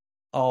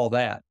 all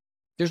that.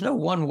 There's no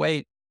one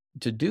way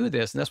to do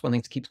this. And that's one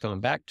thing that keeps coming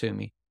back to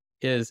me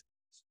is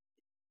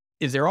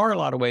there are a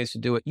lot of ways to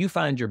do it. You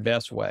find your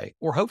best way,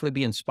 or hopefully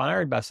be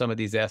inspired by some of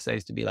these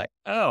essays to be like,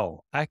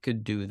 oh, I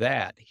could do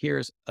that.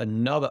 Here's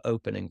another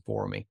opening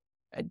for me.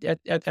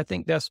 I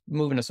think that's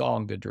moving us all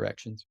in good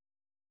directions.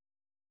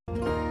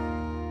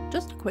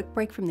 Just a quick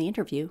break from the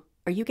interview.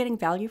 Are you getting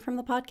value from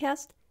the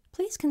podcast?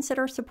 Please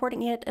consider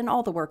supporting it and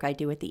all the work I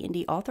do at the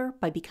Indy Author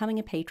by becoming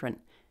a patron.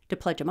 To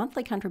pledge a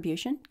monthly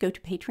contribution, go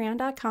to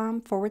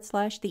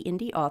patreon.com/the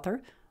Indy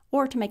Author,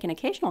 or to make an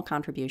occasional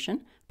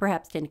contribution,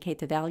 perhaps to indicate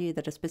the value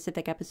that a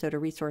specific episode or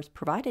resource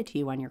provided to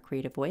you on your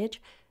creative voyage,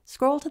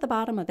 scroll to the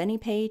bottom of any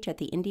page at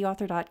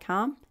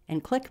theindyauthor.com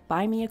and click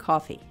Buy Me a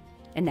Coffee.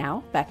 And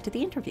now, back to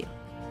the interview.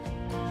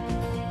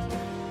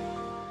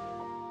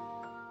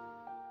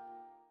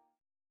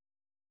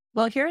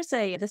 Well,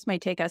 this may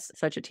take us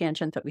such a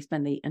tangent that we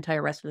spend the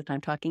entire rest of the time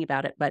talking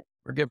about it, but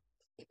We're good.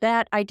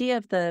 that idea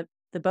of the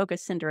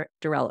bogus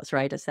Cinderellas,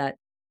 right? Is that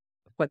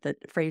what the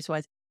phrase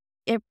was?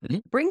 It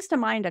brings to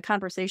mind a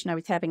conversation I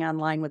was having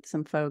online with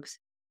some folks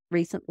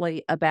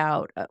recently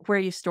about where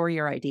you store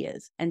your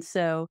ideas. And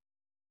so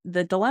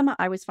the dilemma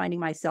I was finding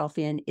myself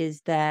in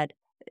is that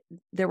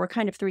there were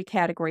kind of 3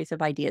 categories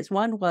of ideas.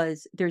 One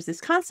was there's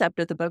this concept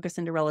of the bogus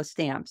Cinderella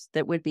stamps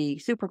that would be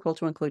super cool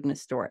to include in a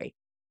story.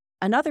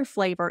 Another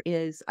flavor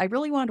is I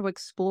really want to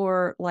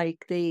explore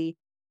like the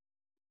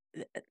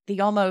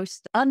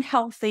almost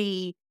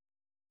unhealthy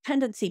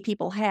tendency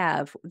people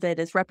have that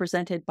is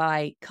represented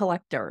by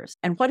collectors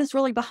and what is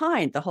really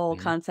behind the whole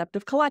concept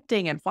of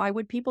collecting and why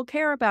would people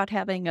care about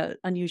having an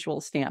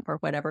unusual stamp or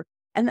whatever.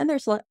 And then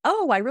there's like,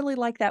 oh, I really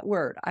like that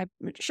word. I'm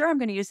sure I'm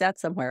going to use that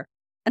somewhere.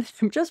 And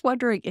I'm just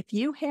wondering if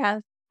you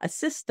have a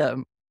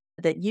system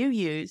that you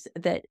use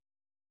that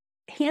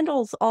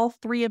handles all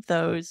 3 of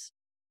those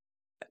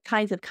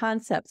kinds of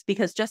concepts,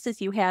 because just as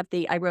you have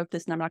I wrote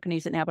this and I'm not going to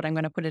use it now, but I'm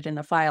going to put it in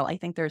the file. I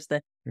think there's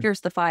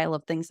here's the file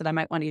of things that I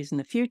might want to use in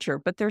the future,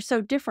 but they're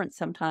so different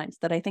sometimes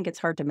that I think it's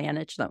hard to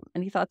manage them.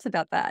 Any thoughts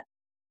about that?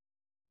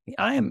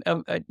 I am,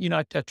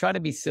 I try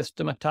to be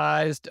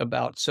systematized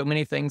about so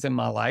many things in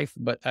my life,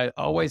 but I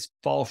always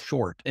fall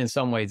short in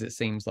some ways, it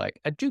seems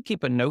like. I do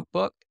keep a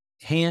notebook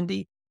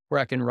handy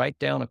where I can write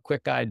down a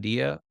quick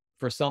idea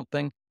for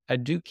something. I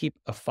do keep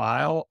a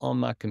file on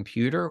my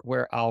computer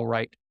where I'll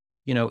write,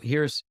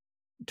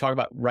 talk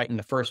about writing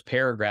the first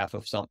paragraph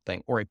of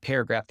something or a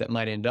paragraph that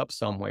might end up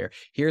somewhere.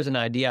 Here's an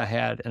idea I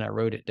had and I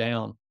wrote it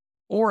down.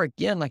 Or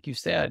again, like you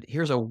said,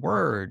 here's a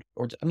word,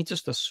 or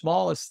just the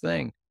smallest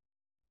thing.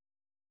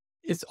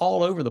 It's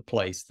all over the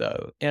place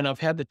though. And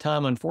I've had the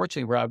time,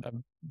 unfortunately, where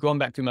I'm going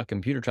back through my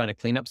computer trying to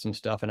clean up some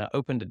stuff and I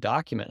opened a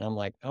document and I'm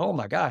like, oh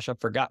my gosh, I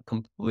forgot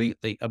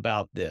completely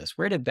about this.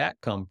 Where did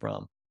that come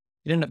from?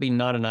 It ended up being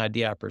not an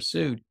idea I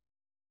pursued.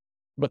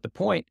 But the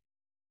point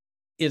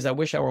is I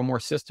wish I were more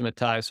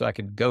systematized so I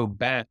could go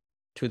back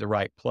to the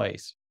right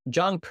place.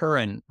 John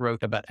Curran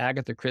wrote about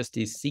Agatha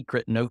Christie's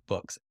secret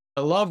notebooks.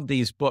 I love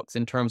these books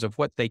in terms of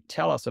what they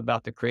tell us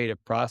about the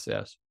creative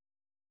process.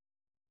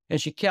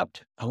 And she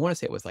kept, I want to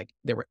say it was like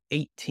there were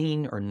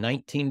 18 or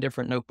 19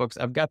 different notebooks.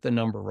 I've got the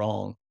number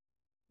wrong.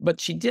 but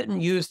she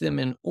didn't use them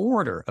in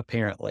order,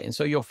 apparently. And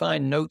so you'll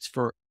find notes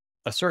for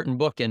a certain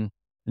book in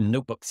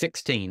notebook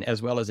 16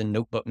 as well as in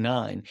notebook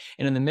 9.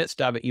 And in the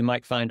midst of it, you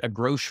might find a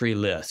grocery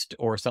list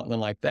or something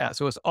like that.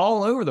 So it's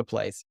all over the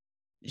place.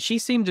 She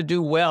seemed to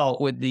do well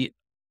with the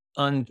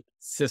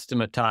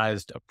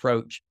unsystematized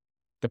approach.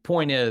 The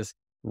point is,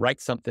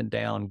 write something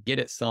down, get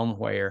it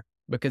somewhere,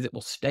 because it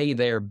will stay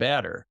there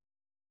better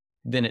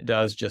than it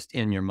does just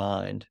in your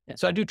mind.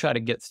 So I do try to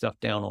get stuff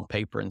down on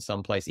paper in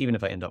some place, even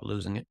if I end up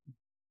losing it.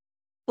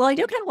 Well, I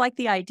do kind of like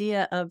the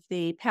idea of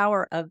the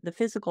power of the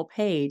physical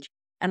page.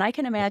 And I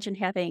can imagine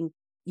having,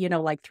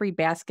 like 3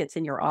 baskets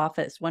in your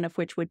office, one of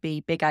which would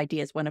be big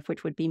ideas, one of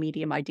which would be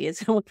medium ideas,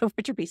 and one of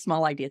which would be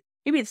small ideas.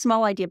 Maybe the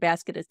small idea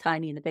basket is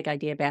tiny and the big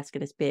idea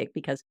basket is big,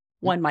 because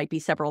one might be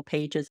several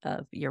pages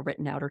of your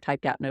written out or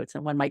typed out notes,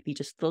 and one might be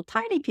just little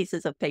tiny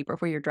pieces of paper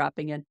where you're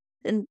dropping in.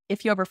 And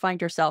if you ever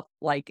find yourself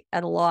like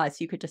at a loss,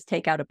 you could just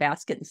take out a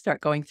basket and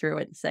start going through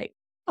it and say,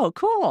 oh,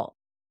 cool.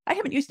 I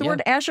haven't used the Yeah.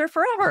 word Azure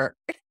forever.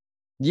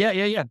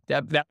 Yeah.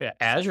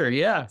 Azure,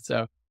 yeah.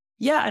 So,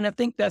 yeah, and I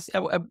think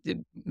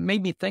it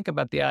made me think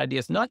about the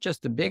ideas, not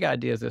just the big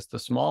ideas, it's the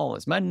small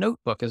ones. My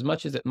notebook, as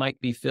much as it might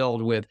be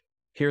filled with,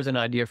 here's an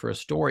idea for a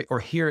story, or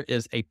here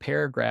is a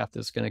paragraph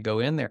that's going to go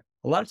in there.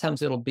 A lot of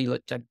times it'll be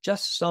like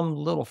just some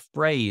little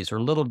phrase or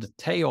little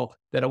detail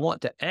that I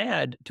want to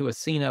add to a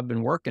scene I've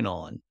been working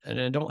on, and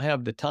I don't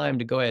have the time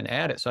to go ahead and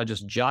add it. So I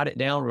just jot it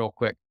down real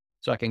quick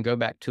so I can go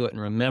back to it and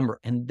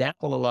remember. And that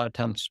will a lot of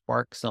times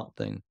spark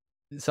something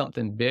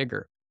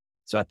bigger.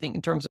 So I think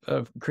in terms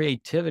of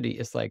creativity,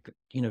 it's like,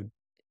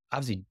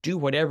 obviously do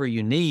whatever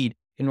you need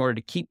in order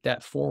to keep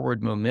that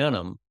forward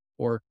momentum,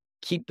 or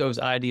keep those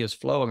ideas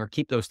flowing, or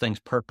keep those things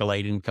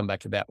percolating, and come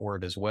back to that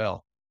word as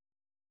well.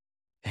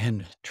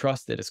 And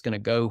trust that it's going to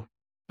go,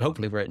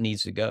 hopefully, where it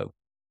needs to go.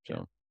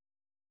 So,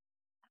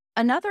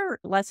 Another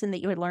lesson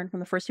that you had learned from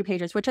the first 2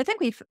 pages, which I think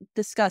we've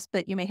discussed,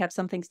 but you may have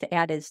some things to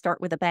add, is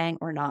start with a bang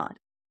or not.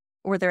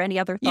 Were there any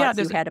other yeah,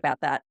 thoughts you had about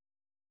that?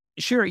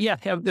 sure. Yeah.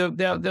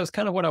 That was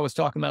kind of what I was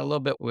talking about a little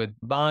bit with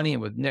Bonnie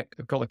and with Nick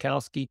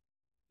Kolakowski.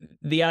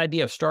 The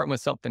idea of starting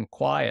with something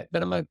quiet.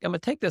 But I'm gonna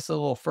take this a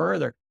little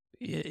further,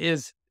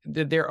 is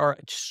that there are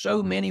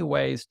so many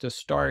ways to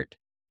start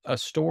a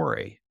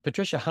story.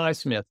 Patricia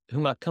Highsmith,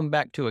 whom I come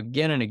back to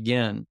again and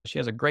again, she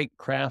has a great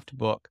craft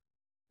book.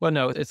 Well,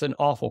 no, it's an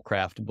awful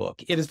craft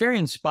book. It is very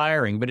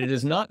inspiring, but it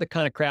is not the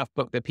kind of craft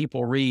book that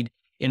people read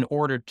in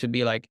order to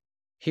be like,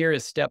 here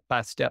is step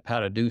by step how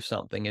to do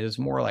something. It is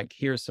more like,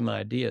 here's some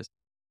ideas.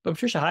 But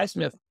Patricia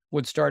Highsmith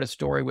would start a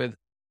story with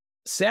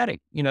setting,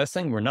 this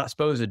thing we're not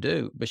supposed to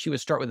do, but she would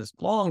start with this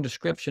long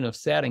description of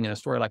setting in a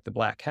story like The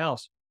Black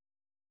House.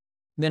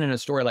 Then in a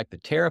story like The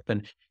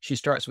Terrapin, she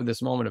starts with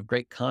this moment of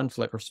great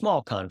conflict, or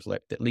small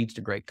conflict that leads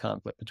to great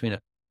conflict between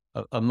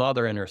a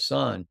mother and her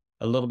son,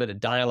 a little bit of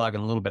dialogue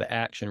and a little bit of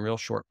action, real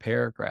short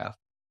paragraph.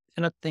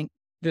 And I think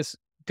this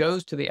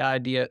goes to the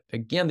idea,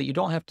 again, that you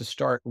don't have to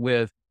start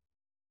with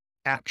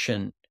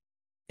action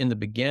in the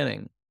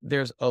beginning.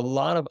 There's a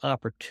lot of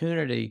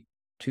opportunity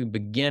to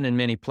begin in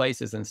many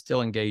places and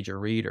still engage a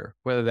reader,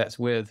 whether that's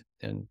with,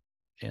 and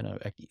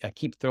I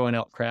keep throwing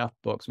out craft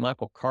books.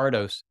 Michael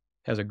Cardos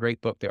has a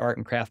great book, The Art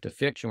and Craft of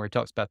Fiction, where he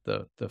talks about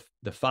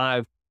the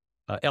 5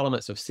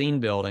 elements of scene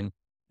building: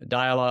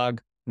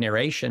 dialogue,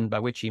 narration, by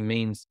which he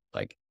means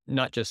like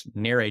not just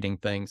narrating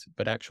things,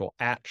 but actual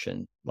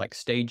action, like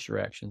stage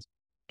directions;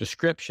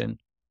 description,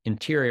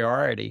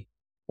 interiority,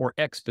 or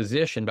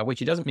exposition, by which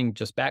he doesn't mean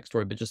just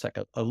backstory, but just like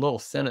a little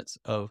sentence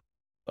of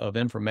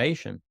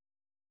information.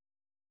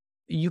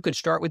 You could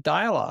start with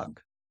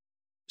dialogue.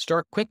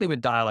 Start quickly with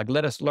dialogue.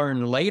 Let us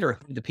learn later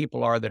who the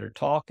people are that are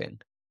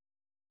talking.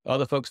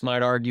 Other folks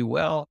might argue,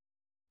 well,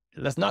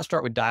 let's not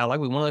start with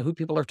dialogue. We want to know who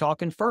people are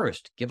talking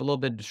first. Give a little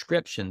bit of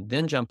description,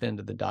 then jump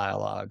into the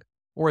dialogue.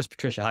 Or as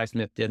Patricia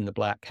Highsmith did in The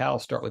Black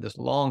House, start with this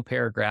long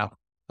paragraph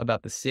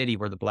about the city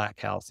where the Black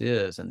House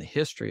is and the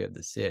history of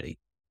the city.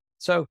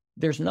 So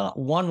there's not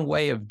one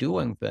way of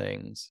doing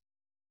things,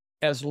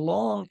 as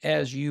long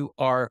as you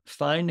are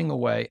finding a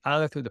way,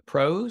 either through the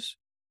prose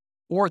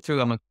or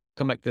through, I'm going to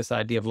come back to this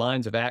idea of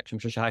lines of action,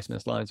 Patricia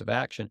Highsmith's lines of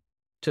action,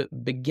 to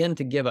begin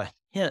to give a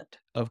hint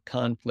of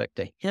conflict,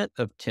 a hint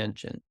of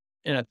tension.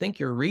 And I think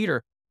your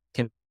reader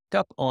can pick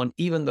up on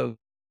even those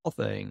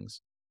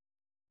things,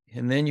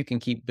 and then you can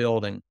keep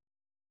building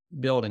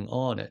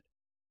on it.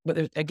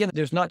 But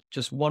there's not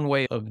just one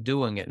way of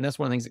doing it. And that's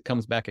one of the things that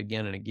comes back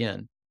again and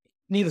again.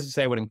 Needless to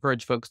say, I would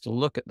encourage folks to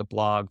look at the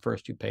blog,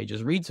 first 2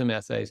 pages, read some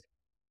essays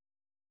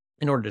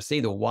in order to see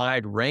the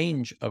wide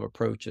range of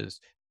approaches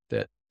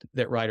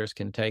that writers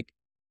can take,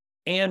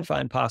 and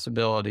find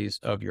possibilities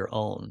of your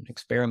own.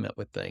 Experiment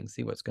with things,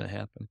 see what's going to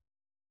happen.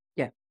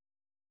 Yeah.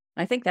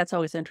 I think that's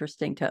always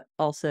interesting to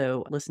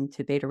also listen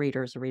to beta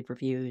readers or read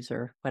reviews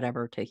or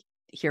whatever to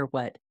hear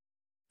what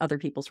other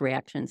people's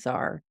reactions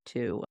are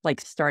to, like,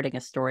 starting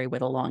a story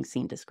with a long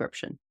scene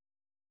description,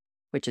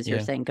 which, as you're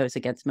Yeah. saying, goes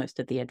against most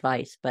of the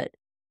advice. But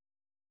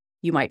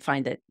you might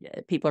find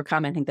that people are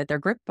commenting that they're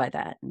gripped by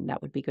that, and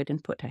that would be good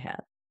input to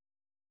have.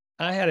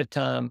 I had a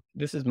time,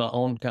 this is my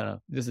own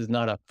this is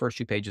not a first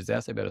few pages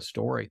essay, but a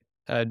story.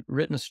 I'd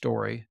written a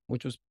story,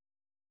 which was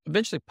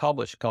eventually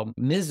published, called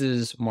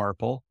Mrs.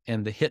 Marple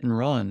and the Hit and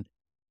Run.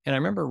 And I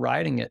remember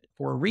writing it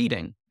for a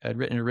reading. I'd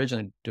written it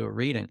originally to do a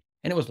reading.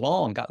 And it was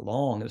long, got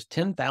long. It was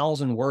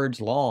 10,000 words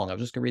long. I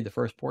was just going to read the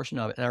first portion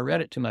of it. And I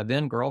read it to my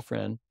then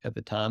girlfriend at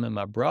the time and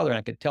my brother, and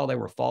I could tell they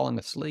were falling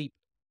asleep.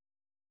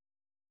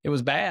 It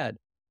was bad.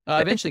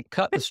 I eventually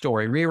cut the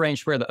story,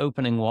 rearranged where the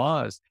opening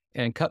was,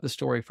 and cut the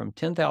story from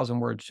 10,000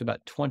 words to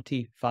about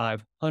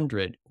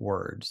 2,500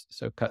 words.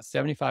 So cut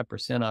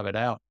 75% of it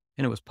out.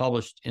 And it was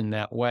published in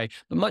that way,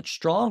 but much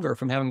stronger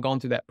from having gone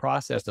through that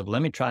process of,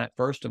 let me try it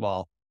first of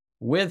all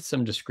with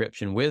some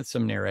description, with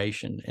some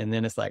narration. And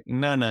then it's like,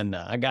 no,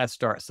 I got to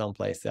start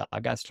someplace else. I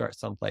got to start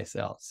someplace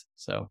else.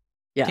 So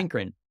Yeah.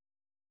 tinkering.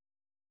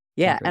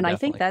 Yeah. Tinkering, And I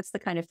definitely. think that's the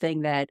kind of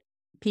thing that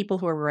people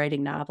who are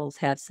writing novels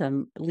have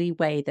some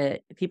leeway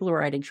that people who are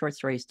writing short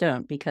stories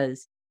don't,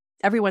 because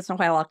every once in a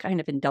while I'll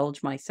kind of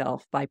indulge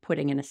myself by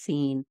putting in a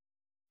scene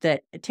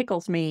that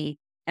tickles me,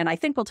 and I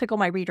think will tickle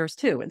my readers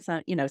too. And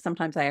so,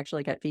 sometimes I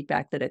actually get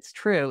feedback that it's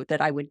true,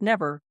 that I would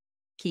never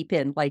keep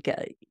in, like,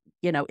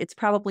 it's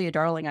probably a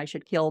darling I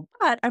should kill,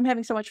 but I'm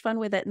having so much fun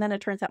with it. And then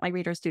it turns out my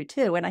readers do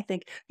too. And I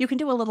think you can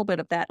do a little bit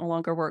of that in a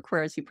longer work,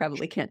 whereas you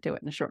probably can't do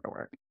it in a shorter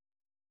work.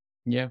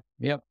 Yeah.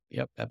 Yep.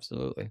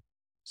 Absolutely.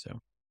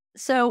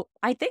 So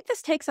I think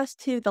this takes us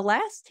to the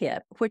last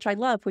tip, which I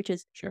love, which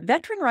is Sure.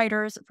 veteran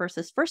writers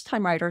versus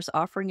first-time writers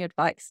offering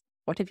advice.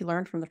 What have you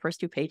learned from the first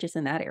 2 pages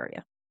in that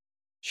area?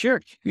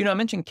 Sure. I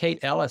mentioned Kate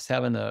Ellis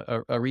having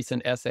a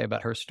recent essay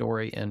about her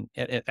story, and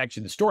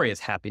actually the story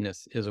is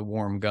Happiness is a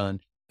Warm Gun.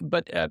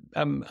 But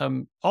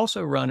I'm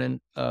also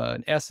running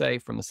an essay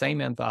from the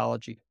same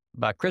anthology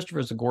by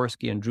Christopher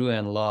Zagorski and Drew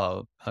Ann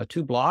Love,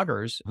 2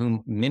 bloggers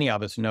whom many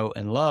of us know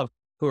and love,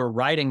 who are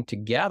writing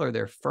together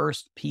their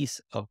first piece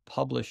of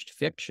published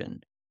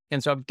fiction.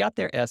 And so I've got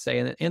their essay,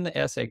 and in the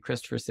essay,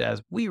 Christopher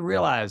says, we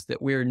realize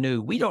that we're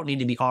new. We don't need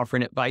to be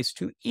offering advice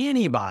to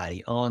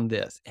anybody on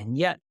this. And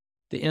yet,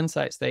 the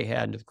insights they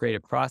had into the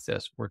creative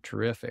process were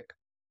terrific.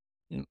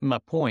 My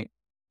point,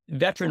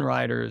 veteran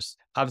writers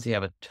obviously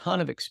have a ton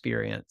of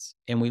experience,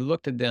 and we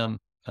looked at them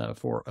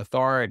for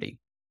authority.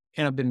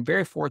 And I've been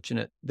very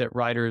fortunate that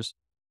writers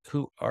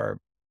who are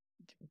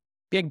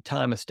big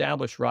time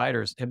established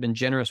writers have been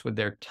generous with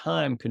their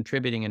time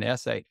contributing an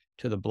essay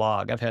to the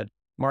blog. I've had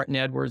Martin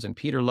Edwards and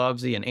Peter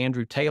Lovesey and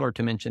Andrew Taylor,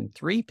 to mention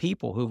 3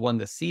 people who've won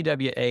the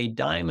CWA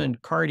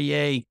Diamond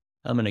Cartier,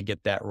 I'm going to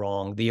get that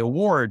wrong, the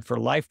award for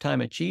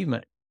lifetime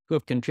achievement, who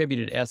have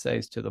contributed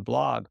essays to the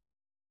blog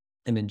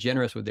and been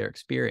generous with their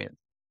experience.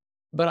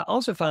 But I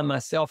also find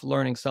myself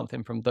learning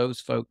something from those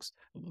folks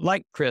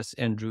like Chris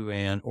and Drew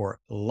Ann, or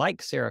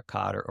like Sarah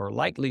Cotter, or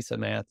like Lisa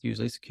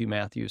Q.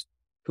 Matthews,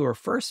 who are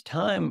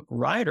first-time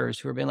writers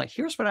who are being like,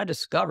 here's what I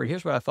discovered,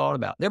 here's what I thought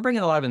about. They're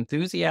bringing a lot of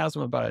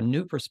enthusiasm about a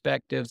new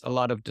perspectives, a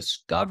lot of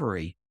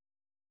discovery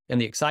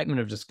and the excitement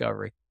of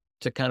discovery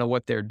to kind of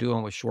what they're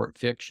doing with short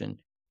fiction.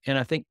 And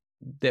I think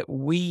that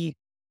we,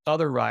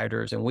 other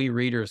writers, and we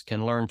readers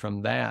can learn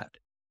from that,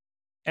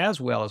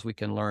 as well as we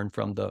can learn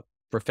from the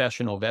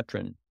professional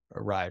veteran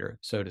writer,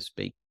 so to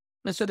speak.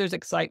 And so there's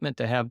excitement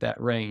to have that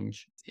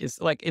range. It's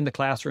like in the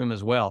classroom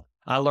as well.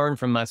 I learn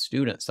from my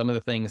students. Some of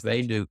the things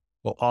they do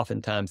will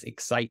oftentimes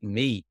excite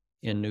me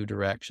in new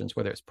directions,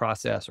 whether it's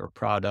process or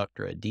product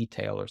or a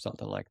detail or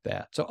something like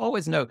that. So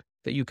always note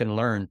that you can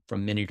learn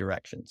from many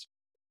directions.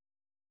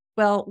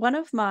 Well, one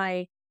of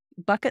my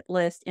bucket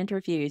list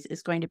interviews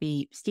is going to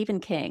be Stephen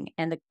King.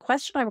 And the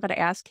question I want to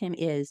ask him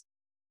is,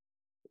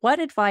 what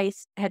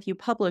advice have you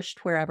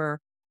published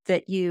wherever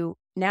that you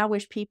now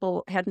wish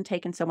people hadn't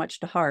taken so much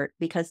to heart,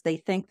 because they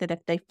think that if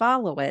they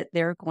follow it,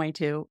 they're going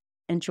to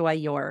enjoy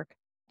your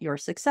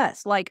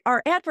success? Like,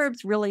 are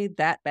adverbs really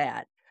that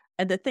bad?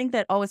 And the thing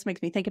that always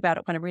makes me think about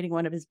it when I'm reading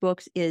one of his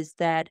books is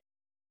that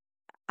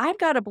I've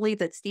got to believe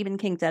that Stephen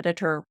King's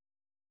editor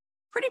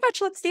pretty much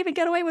lets Stephen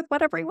get away with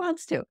whatever he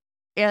wants to.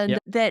 And Yep.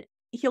 that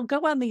he'll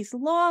go on these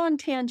long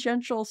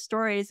tangential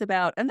stories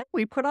about, and then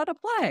we put on a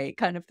play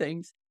kind of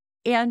things.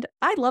 And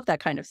I love that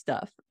kind of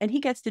stuff. And he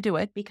gets to do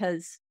it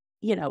because,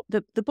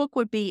 the book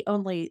would be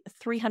only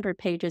 300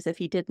 pages if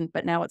he didn't,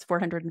 but now it's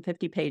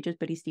 450 pages,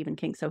 but he's Stephen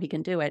King, so he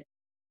can do it.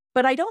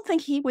 But I don't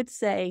think he would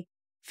say,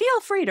 feel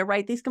free to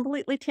write these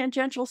completely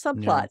tangential No.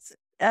 subplots.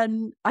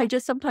 And I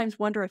just sometimes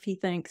wonder if he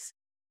thinks,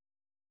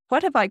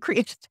 what have I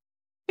created?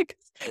 Because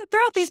there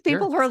are these Sure.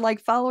 people who are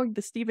like following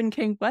the Stephen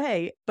King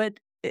way, but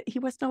he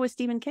wasn't always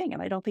Stephen King.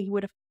 And I don't think he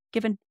would have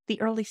given the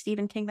early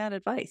Stephen King that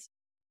advice.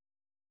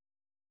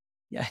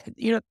 Yeah.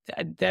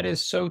 That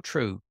is so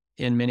true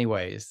in many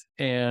ways.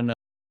 And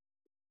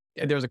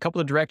there's a couple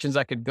of directions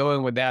I could go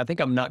in with that. I think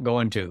I'm not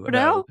going to,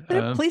 No,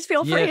 though. please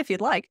feel free Yeah. if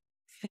you'd like.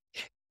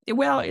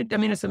 Well,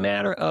 it's a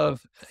matter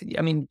of,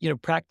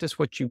 practice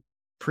what you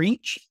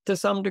preach to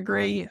some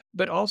degree,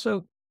 but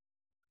also,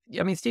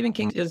 Stephen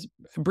King is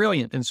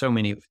brilliant in so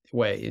many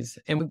ways.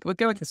 And we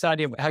go with this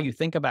idea of how you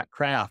think about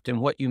craft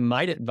and what you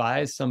might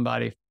advise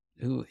somebody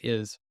who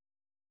is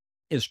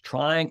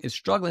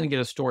struggling to get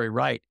a story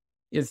right.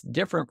 is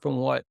different from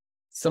what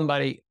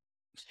somebody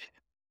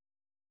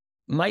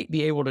might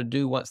be able to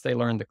do once they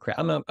learn the craft.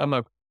 I'm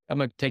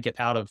gonna take it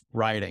out of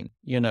writing.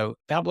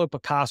 Pablo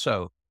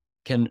Picasso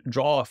can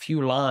draw a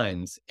few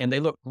lines and they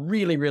look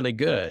really, really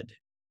good.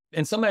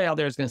 And somebody out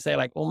there is going to say,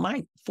 like, well,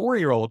 my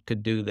 4-year-old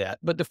could do that.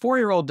 But the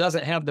 4-year-old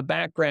doesn't have the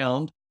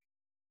background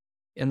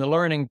and the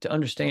learning to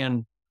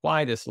understand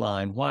why this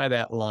line, why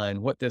that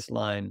line, what this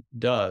line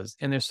does.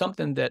 And there's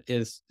something that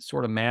is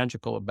sort of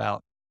magical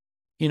about,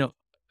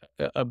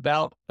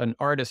 about an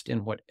artist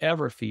in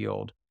whatever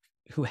field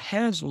who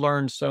has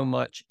learned so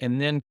much and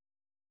then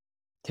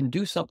can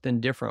do something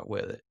different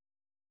with it.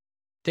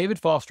 David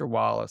Foster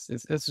Wallace,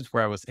 this is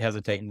where I was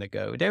hesitating to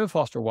go. David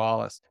Foster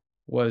Wallace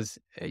was,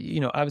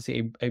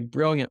 obviously a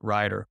brilliant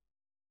writer.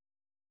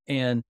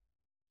 And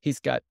he's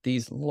got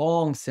these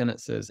long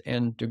sentences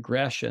and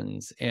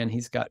digressions, and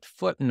he's got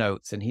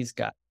footnotes, and he's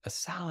got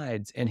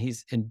asides, and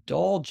he's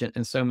indulgent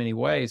in so many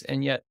ways.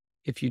 And yet,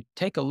 if you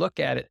take a look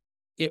at it,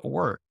 it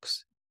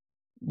works.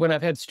 When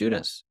I've had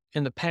students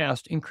in the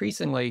past,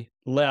 increasingly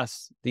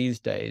less these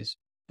days,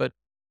 but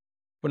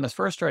when I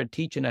first started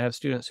teaching, I have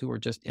students who were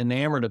just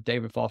enamored of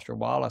David Foster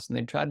Wallace, and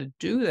they tried to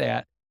do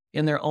that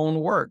in their own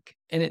work,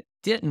 and it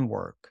didn't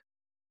work.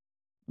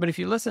 But if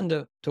you listen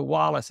to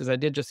Wallace, as I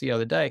did just the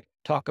other day,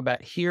 talk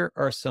about here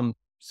are some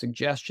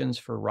suggestions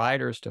for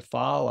writers to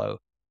follow,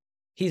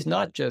 he's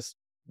not just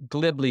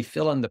glibly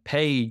filling the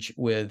page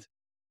with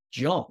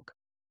junk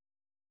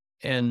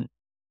and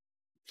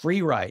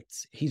free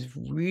writes. He's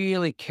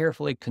really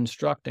carefully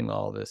constructing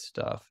all this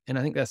stuff. And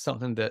I think that's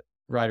something that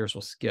writers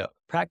will skip.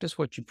 Practice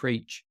what you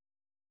preach.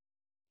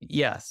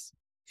 Yes.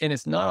 And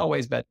it's not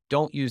always about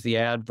don't use the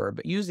adverb,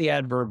 but use the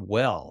adverb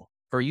well,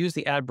 or use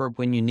the adverb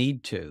when you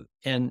need to.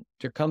 And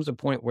there comes a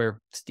point where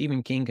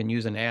Stephen King can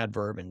use an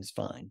adverb and it's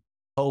fine.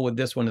 Oh, with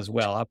this one as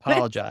well. I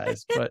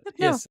apologize, but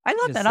no, I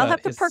love that. I'll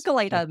have to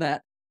percolate on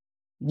that.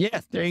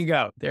 Yes, there you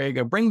go. There you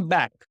go. Bring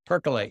back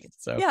percolate.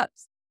 So yes.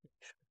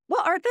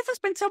 Well, Art, this has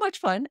been so much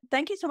fun.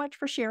 Thank you so much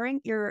for sharing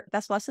your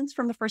best lessons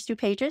from the first 2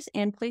 pages.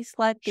 And please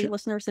let the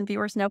listeners and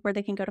viewers know where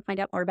they can go to find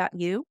out more about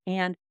you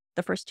and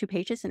the first 2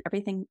 pages and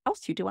everything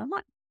else you do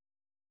online.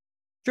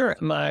 Sure.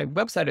 My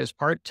website is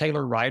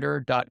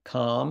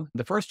arttaylorwriter.com.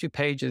 The first 2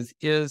 pages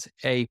is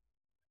a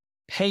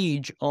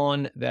page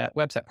on that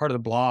website, part of the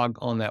blog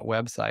on that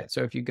website.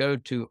 So if you go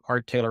to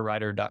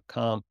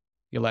arttaylorwriter.com,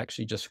 you'll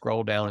actually just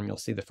scroll down and you'll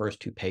see the first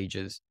 2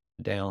 pages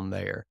down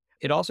there.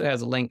 It also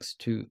has links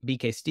to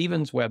B.K.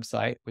 Stevens'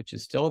 website, which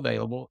is still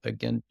available.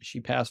 Again, she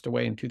passed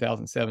away in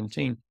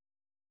 2017.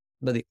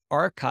 But the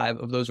archive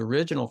of those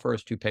original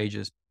first 2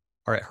 pages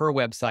are at her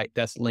website.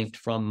 That's linked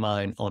from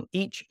mine on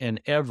each and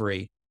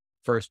every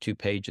first 2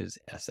 pages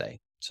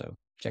essay. So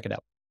check it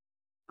out.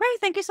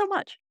 Great. Thank you so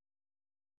much.